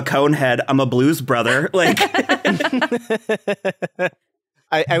Ghostbuster. I'm a Conehead. I'm a Blues Brother. Like,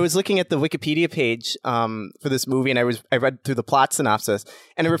 I was looking at the Wikipedia page for this movie, and I read through the plot synopsis,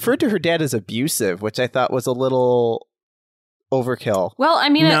 and it referred to her dad as abusive, which I thought was a little overkill. Well, I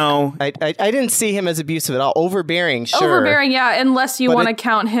mean, no, I didn't see him as abusive at all. Overbearing, sure. Overbearing, yeah. Unless you want to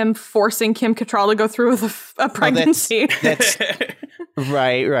count him forcing Kim Cattrall to go through with a pregnancy. That's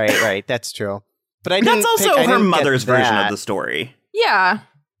right. That's true. But that's also her mother's version of the story. Yeah.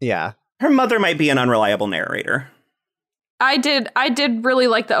 Yeah. Her mother might be an unreliable narrator. I did really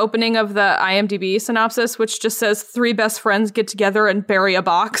like the opening of the IMDb synopsis, which just says 3 best friends get together and bury a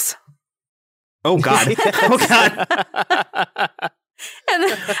box. Oh, God. Oh, God. And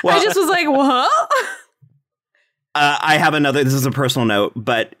then I just was like, what? I have another, this is a personal note,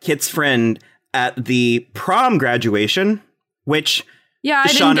 but Kit's friend at the prom graduation, which I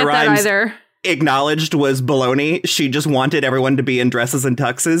didn't Shonda get Rhimes that either. acknowledged was baloney. She just wanted everyone to be in dresses and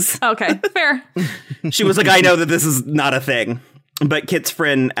tuxes. Okay, fair. She was like, I know that this is not a thing. But Kit's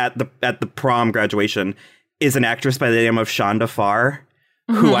friend at the prom graduation is an actress by the name of Shonda Farr,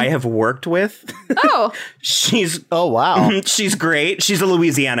 who I have worked with. Oh. Oh, wow. She's great. She's a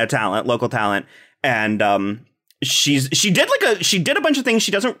Louisiana talent, local talent. And she did a bunch of things.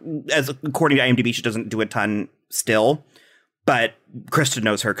 She doesn't, as according to IMDb, she doesn't do a ton still. But Kristen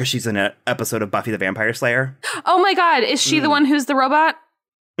knows her because she's in an episode of Buffy the Vampire Slayer. Oh my God. Is she the one who's the robot?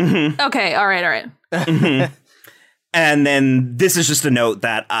 Mm-hmm. Okay. All right. Mm-hmm. And then this is just a note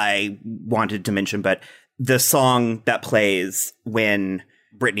that I wanted to mention, but the song that plays when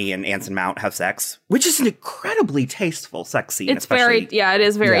Britney and Anson Mount have sex, which is an incredibly tasteful sex scene. It's very, it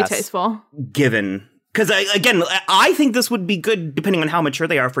is very tasteful. Given, because I think this would be good depending on how mature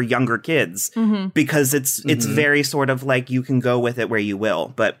they are for younger kids, because it's very sort of like you can go with it where you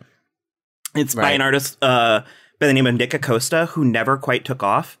will. But it's by an artist by the name of Nick Acosta, who never quite took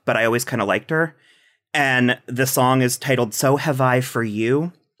off, but I always kind of liked her. And the song is titled So Have I For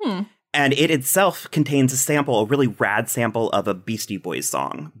You. And it itself contains a really rad sample of a Beastie Boys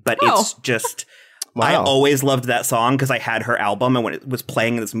song. But it's just, I always loved that song because I had her album. And when it was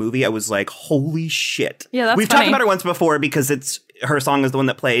playing in this movie, I was like, holy shit. Yeah, that's We've funny. talked about her once before because her song is the one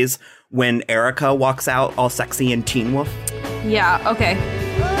that plays when Erica walks out all sexy in Teen Wolf. Yeah, okay.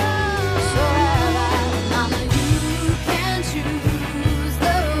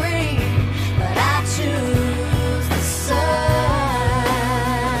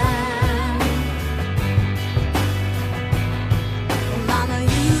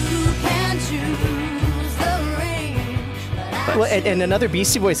 Well, and another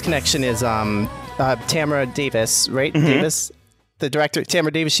Beastie Boys connection is Tamara Davis, right? Davis, the director.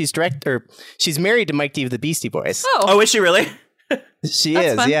 Tamara Davis. She's married to Mike D of the Beastie Boys. Oh, is she really? She That's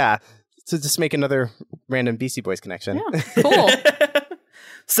is, fun. yeah. So just make another random Beastie Boys connection. Yeah, cool.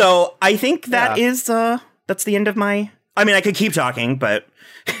 So I think that is that's the end of my. I mean, I could keep talking, but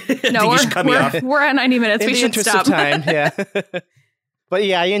No, you should cut me off. we're at 90 minutes. In We the should interest stop. of time, yeah. But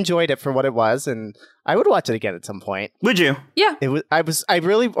yeah, I enjoyed it for what it was, and I would watch it again at some point. Would you? Yeah. It was. I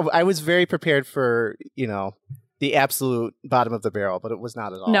was very prepared for the absolute bottom of the barrel, but it was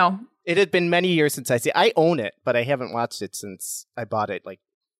not at all. No. It had been many years since I own it, but I haven't watched it since I bought it like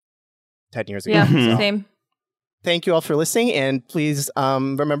 10 years ago. Yeah, So, same. thank you all for listening, and please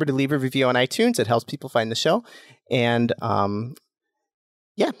remember to leave a review on iTunes. It helps people find the show, and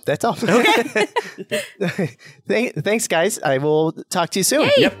yeah, that's all. Okay. Thanks, guys. I will talk to you soon.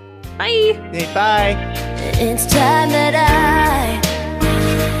 Yay. Yep. Bye. Hey, bye. It's time that I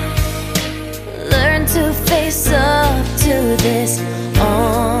learn to face up to this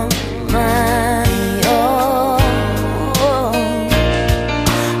on my own.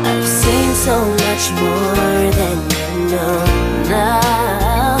 I've seen so much more than you know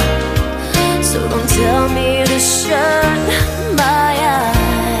now, so don't tell me to shut